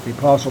things that the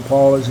Apostle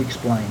Paul is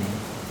explaining,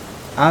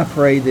 I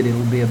pray that it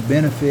will be a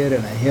benefit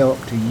and a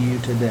help to you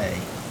today.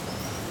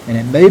 And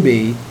it may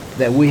be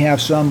that we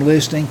have some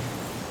listening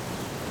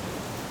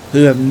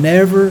who have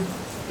never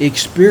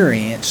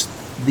experienced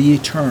the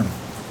eternal.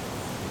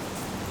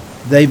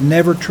 They've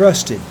never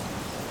trusted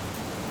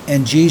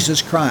in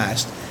Jesus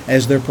Christ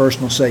as their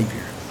personal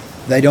Savior.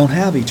 They don't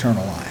have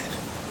eternal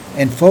life.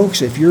 And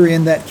folks, if you're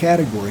in that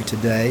category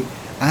today,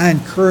 I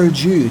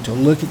encourage you to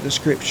look at the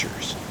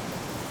Scriptures.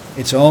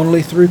 It's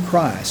only through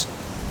Christ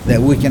that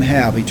we can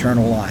have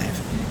eternal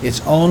life. It's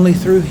only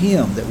through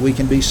him that we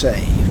can be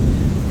saved.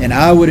 And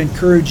I would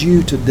encourage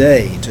you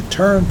today to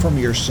turn from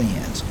your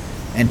sins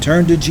and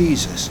turn to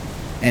Jesus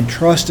and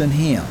trust in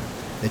him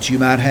that you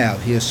might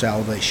have his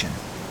salvation.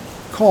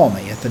 Call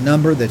me at the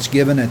number that's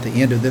given at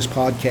the end of this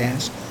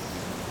podcast,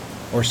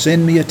 or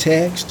send me a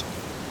text,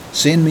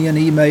 send me an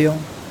email.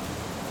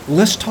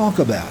 Let's talk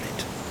about it.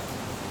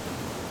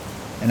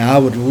 And I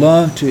would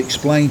love to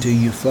explain to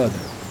you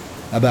further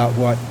about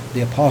what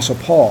the Apostle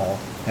Paul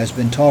has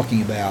been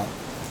talking about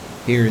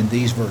here in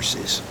these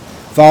verses.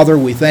 Father,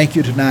 we thank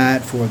you tonight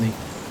for the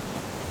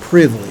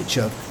privilege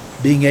of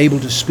being able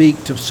to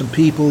speak to some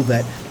people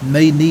that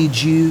may need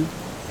you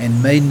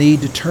and may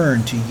need to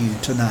turn to you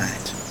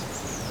tonight.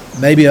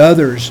 Maybe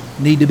others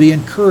need to be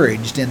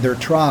encouraged in their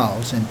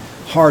trials and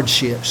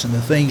hardships and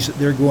the things that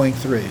they're going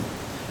through.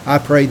 I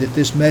pray that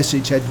this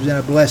message has been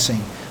a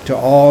blessing to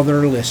all that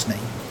are listening.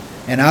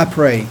 And I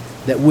pray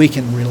that we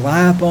can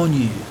rely upon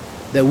you,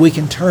 that we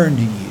can turn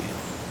to you,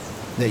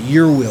 that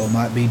your will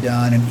might be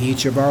done in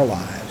each of our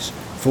lives.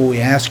 For we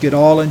ask it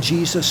all in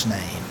Jesus'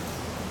 name.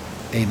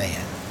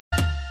 Amen.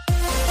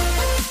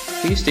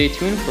 Please stay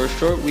tuned for a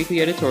short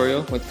weekly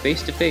editorial with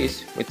Face to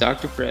Face with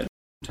Dr. Fred.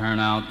 Turn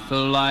out the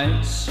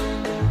lights,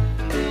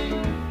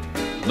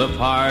 the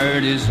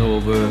party's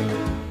over.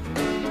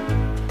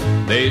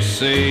 They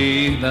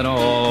say that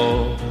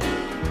all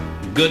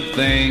good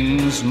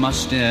things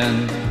must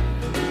end.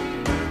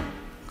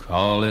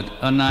 Call it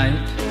a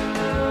night,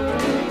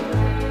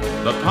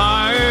 the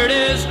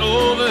party's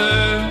over,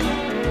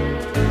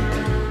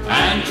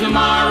 and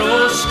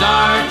tomorrow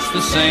starts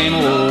the same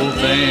old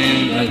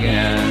thing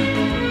again.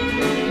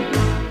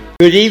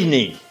 Good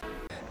evening.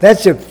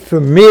 That's a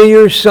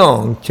familiar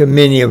song to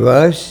many of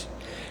us,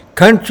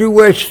 country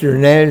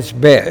western at its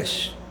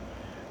best.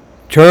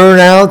 Turn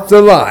out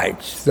the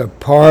lights, the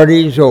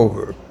party's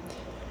over.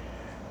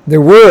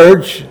 The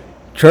words,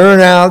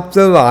 turn out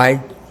the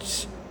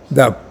lights,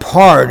 the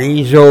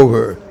party's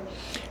over.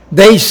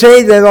 They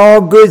say that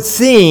all good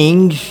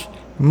things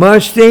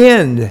must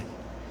end.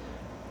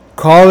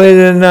 Call it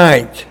a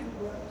night,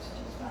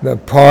 the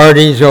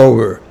party's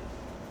over.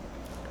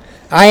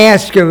 I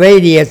asked a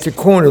lady at the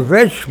corner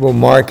vegetable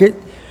market,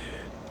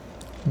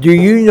 do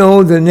you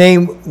know the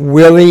name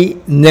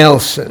Willie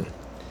Nelson?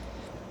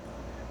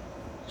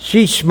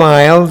 She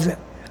smiled,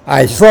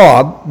 I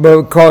thought,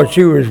 because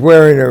she was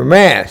wearing her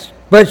mask.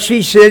 But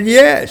she said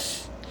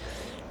yes.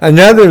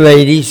 Another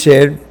lady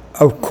said,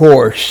 of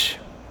course.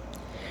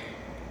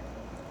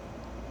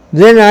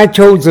 Then I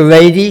told the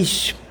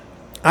ladies,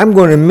 I'm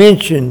going to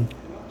mention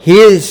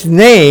his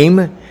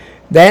name,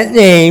 that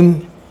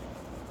name,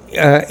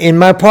 in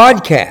my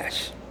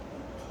podcast,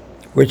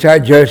 which I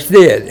just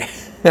did.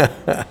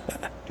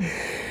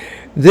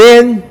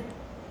 Then,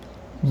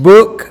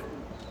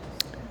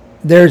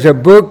 there's a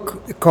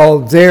book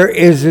called There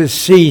Is a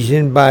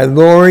Season by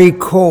Lori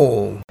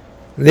Cole.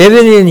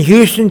 Living in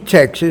Houston,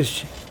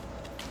 Texas,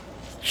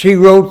 she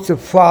wrote the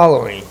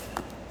following: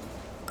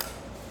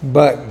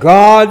 but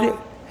God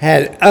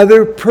had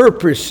other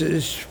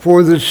purposes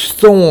for the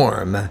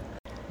storm.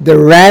 The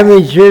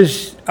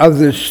ravages of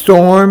the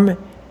storm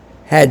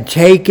had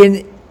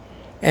taken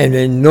an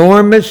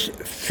enormous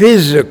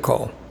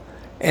physical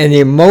and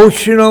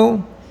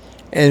emotional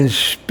and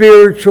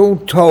spiritual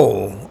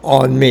toll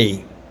on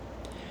me.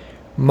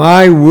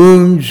 My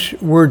wounds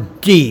were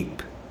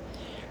deep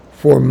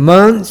for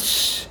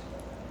months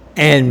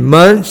and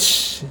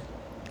months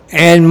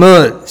and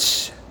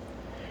months.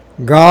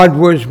 God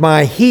was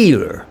my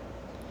healer,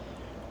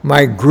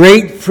 my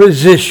great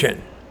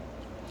physician,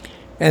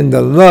 and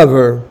the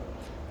lover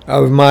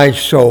of my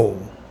soul.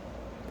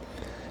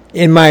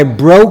 In my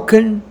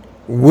broken,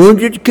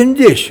 wounded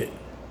condition,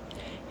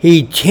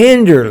 he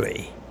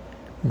tenderly,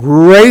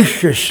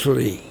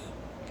 graciously,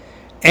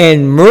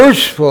 and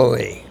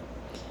mercifully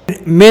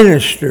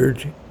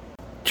ministered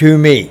to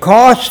me.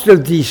 Cost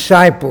of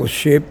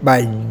Discipleship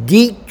by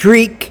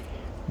Dietrich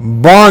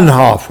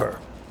Bonhoeffer.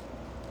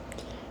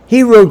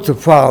 He wrote the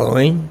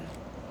following: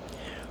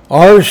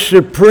 our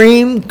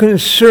supreme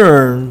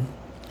concern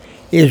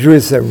is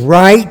with the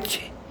right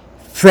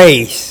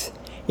faith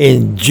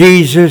in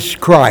Jesus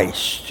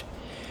Christ.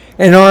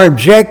 And our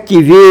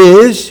objective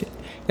is,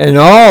 and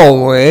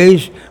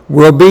always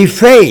will be,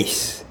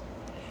 faith,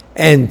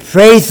 and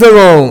faith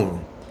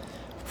alone,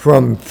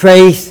 from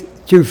faith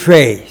to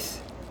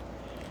faith.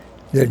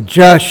 The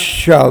just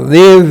shall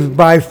live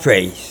by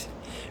faith.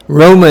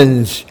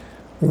 Romans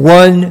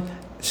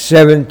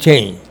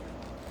 1:17.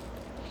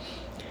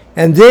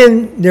 And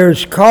then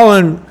there's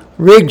Colin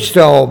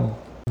Rigsdal's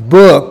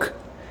book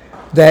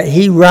that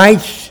he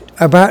writes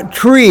about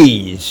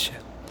trees,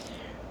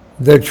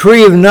 the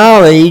tree of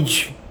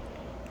knowledge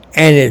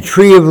and a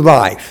tree of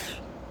life.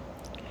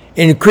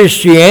 In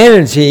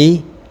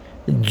Christianity,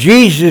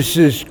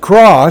 Jesus'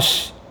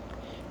 cross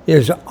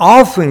is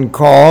often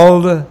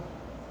called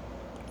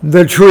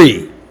the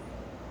tree.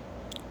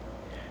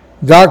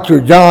 Dr.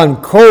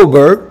 John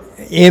Colbert,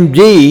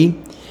 MD,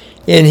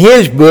 in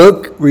his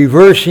book,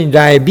 Reversing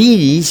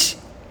Diabetes,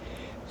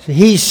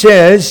 he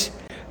says,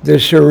 the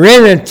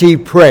Serenity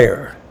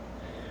Prayer.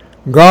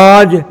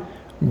 God,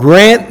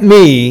 grant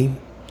me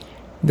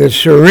the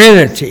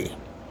serenity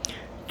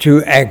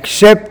to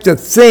accept the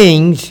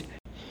things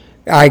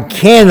I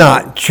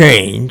cannot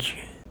change,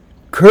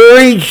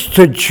 courage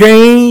to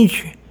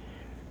change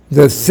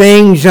the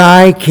things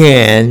I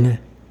can,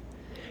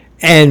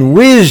 and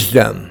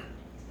wisdom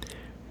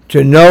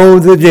to know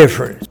the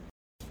difference.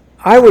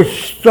 I was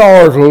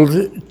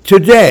startled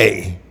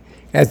today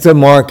at the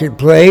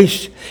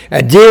marketplace.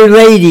 A dear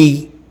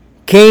lady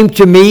came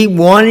to me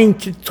wanting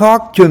to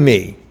talk to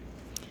me.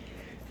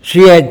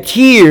 She had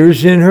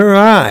tears in her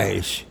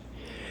eyes.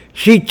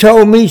 She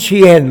told me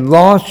she had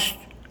lost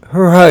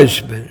her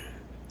husband.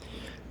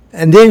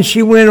 And then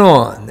she went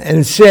on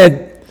and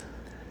said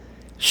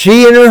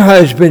she and her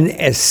husband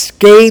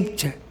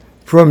escaped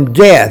from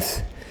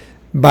death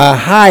by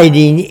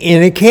hiding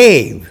in a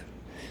cave.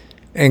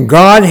 And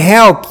God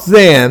helped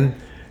them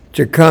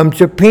to come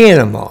to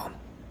Panama.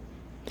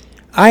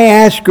 I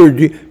asked her,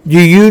 do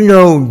you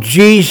know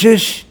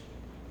Jesus?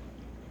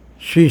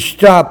 She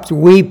stopped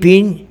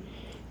weeping,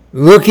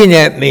 looking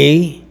at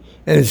me,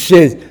 and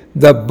said,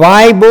 the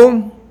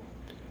Bible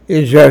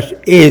is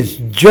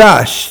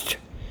just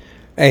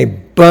a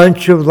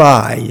bunch of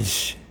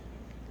lies.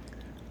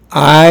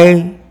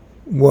 I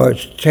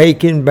was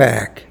taken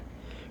back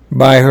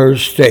by her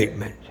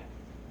statement.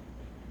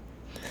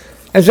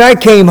 As I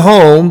came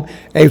home,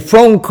 a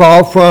phone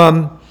call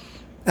from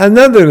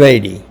another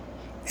lady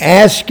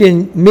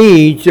asking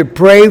me to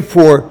pray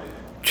for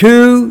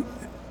 2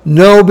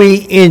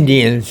 Nobi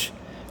Indians,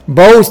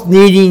 both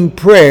needing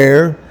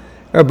prayer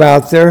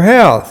about their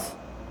health.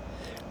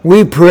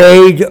 We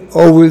prayed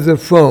over the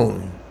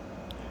phone.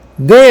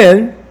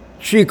 Then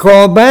she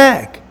called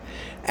back,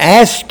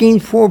 asking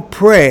for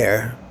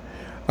prayer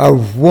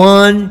of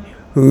one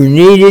who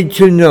needed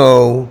to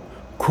know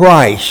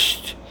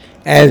Christ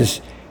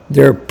as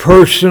their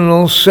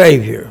personal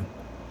Savior.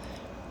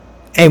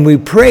 And we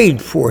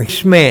prayed for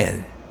this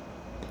man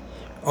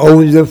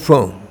over the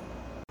phone.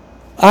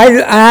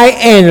 I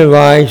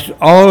analyzed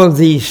all of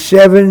these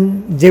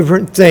 7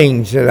 different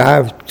things that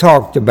I've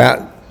talked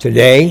about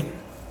today.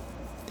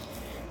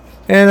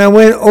 And I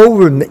went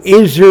over them.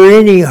 Is there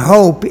any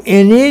hope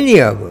in any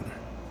of them?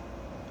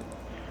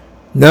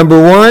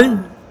 Number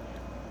 1,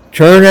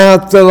 turn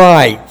out the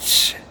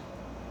lights.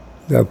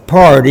 The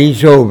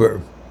party's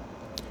over.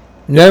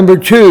 Number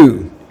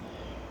 2,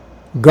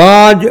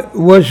 God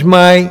was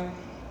my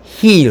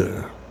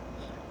healer,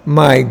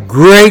 my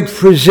great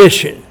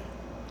physician,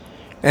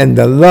 and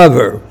the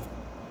lover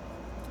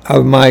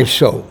of my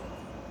soul.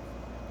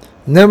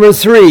 Number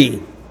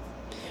 3,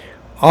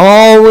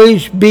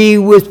 always be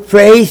with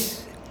faith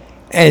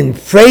and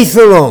faith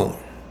alone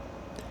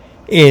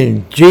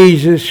in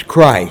Jesus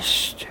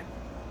Christ.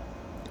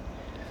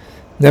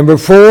 Number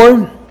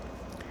 4,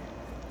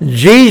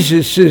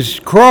 Jesus'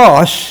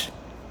 cross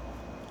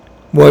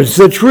was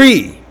the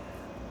tree.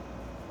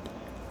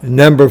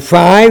 Number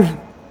 5,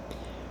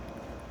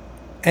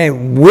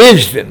 and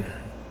wisdom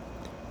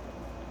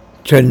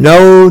to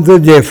know the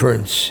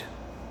difference.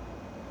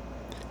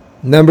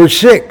 Number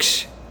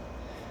 6,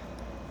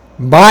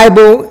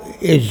 Bible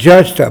is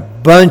just a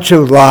bunch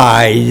of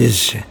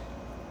lies.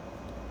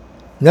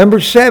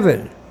 Number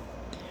 7,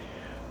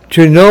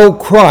 to know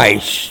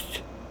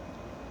Christ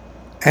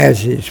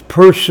as his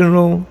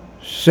personal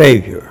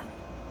Savior.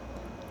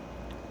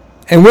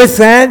 And with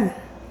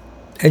that,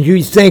 as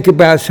you think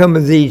about some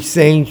of these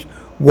things,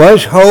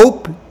 was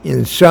hope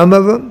in some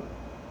of them?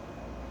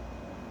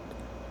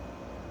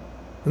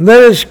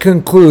 Let us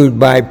conclude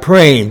by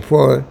praying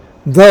for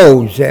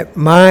those that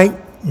might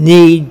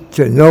need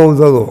to know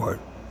the Lord.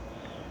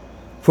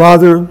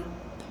 Father,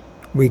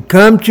 we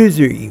come to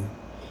thee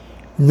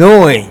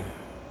knowing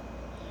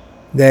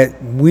that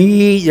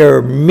there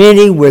are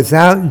many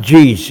without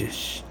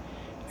Jesus,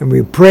 and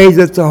we pray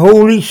that the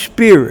Holy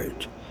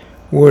Spirit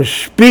will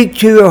speak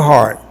to the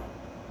heart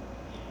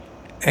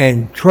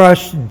and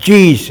trust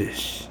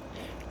Jesus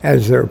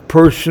as their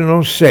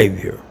personal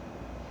Savior.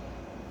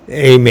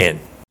 Amen.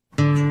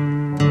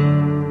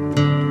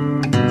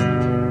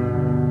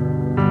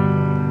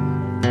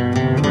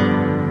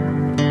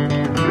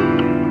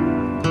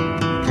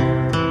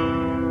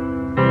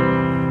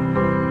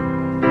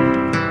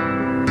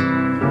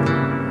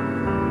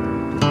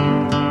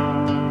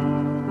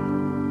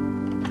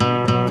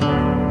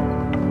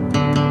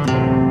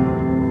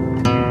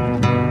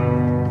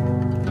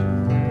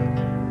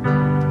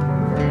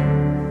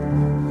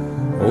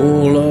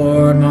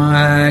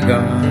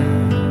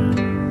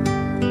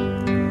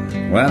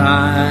 When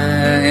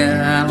I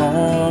in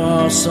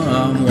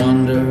awesome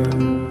wonder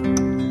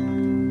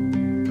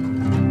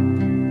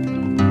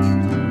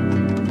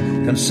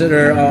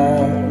consider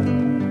all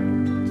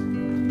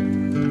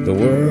the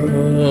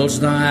worlds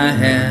thy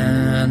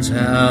hands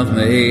have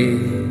made,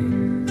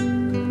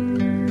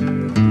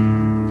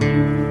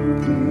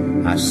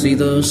 I see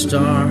the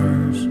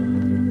stars,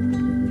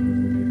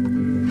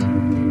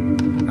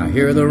 I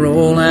hear the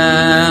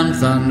rolling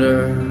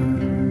thunder,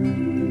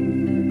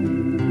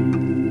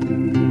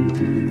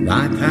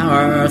 thy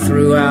power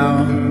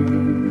throughout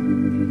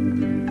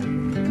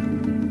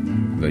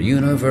the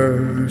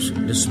universe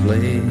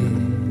displayed.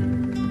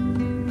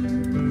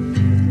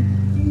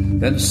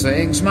 Then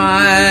sings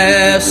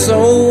my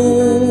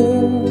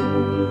soul,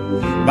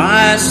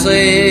 my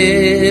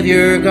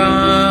Savior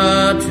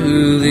God,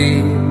 to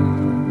thee.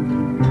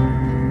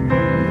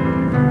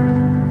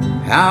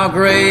 How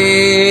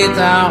great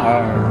thou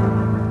art,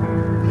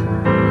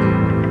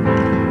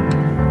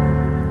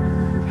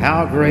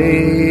 how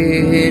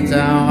great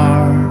thou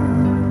art.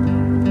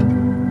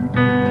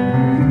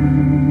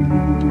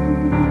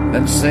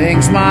 Then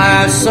sings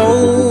my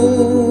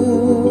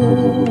soul,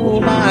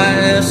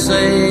 my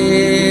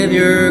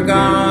Savior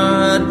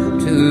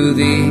God, to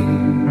thee.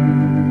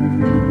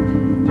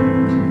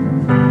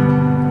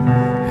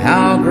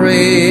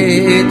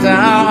 great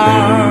thou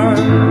art.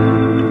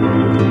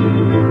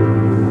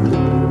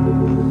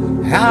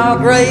 How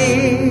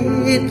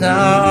great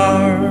thou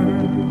art.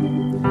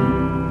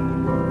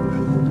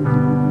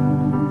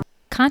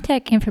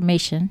 Contact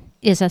information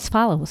is as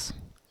follows.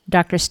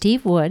 Dr.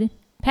 Steve Wood,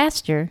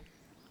 pastor,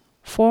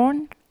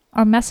 phone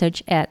or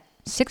message at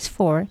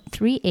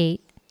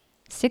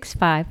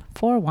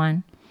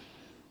 6438-6541,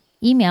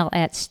 email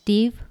at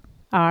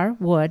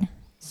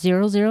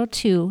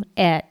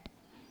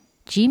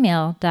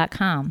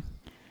steverwood002@gmail.com.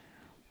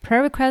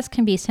 Prayer requests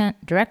can be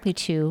sent directly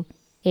to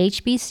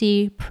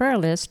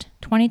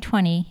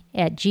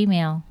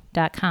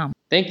hbcprayerlist2020@gmail.com.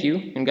 Thank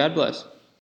you, and God bless.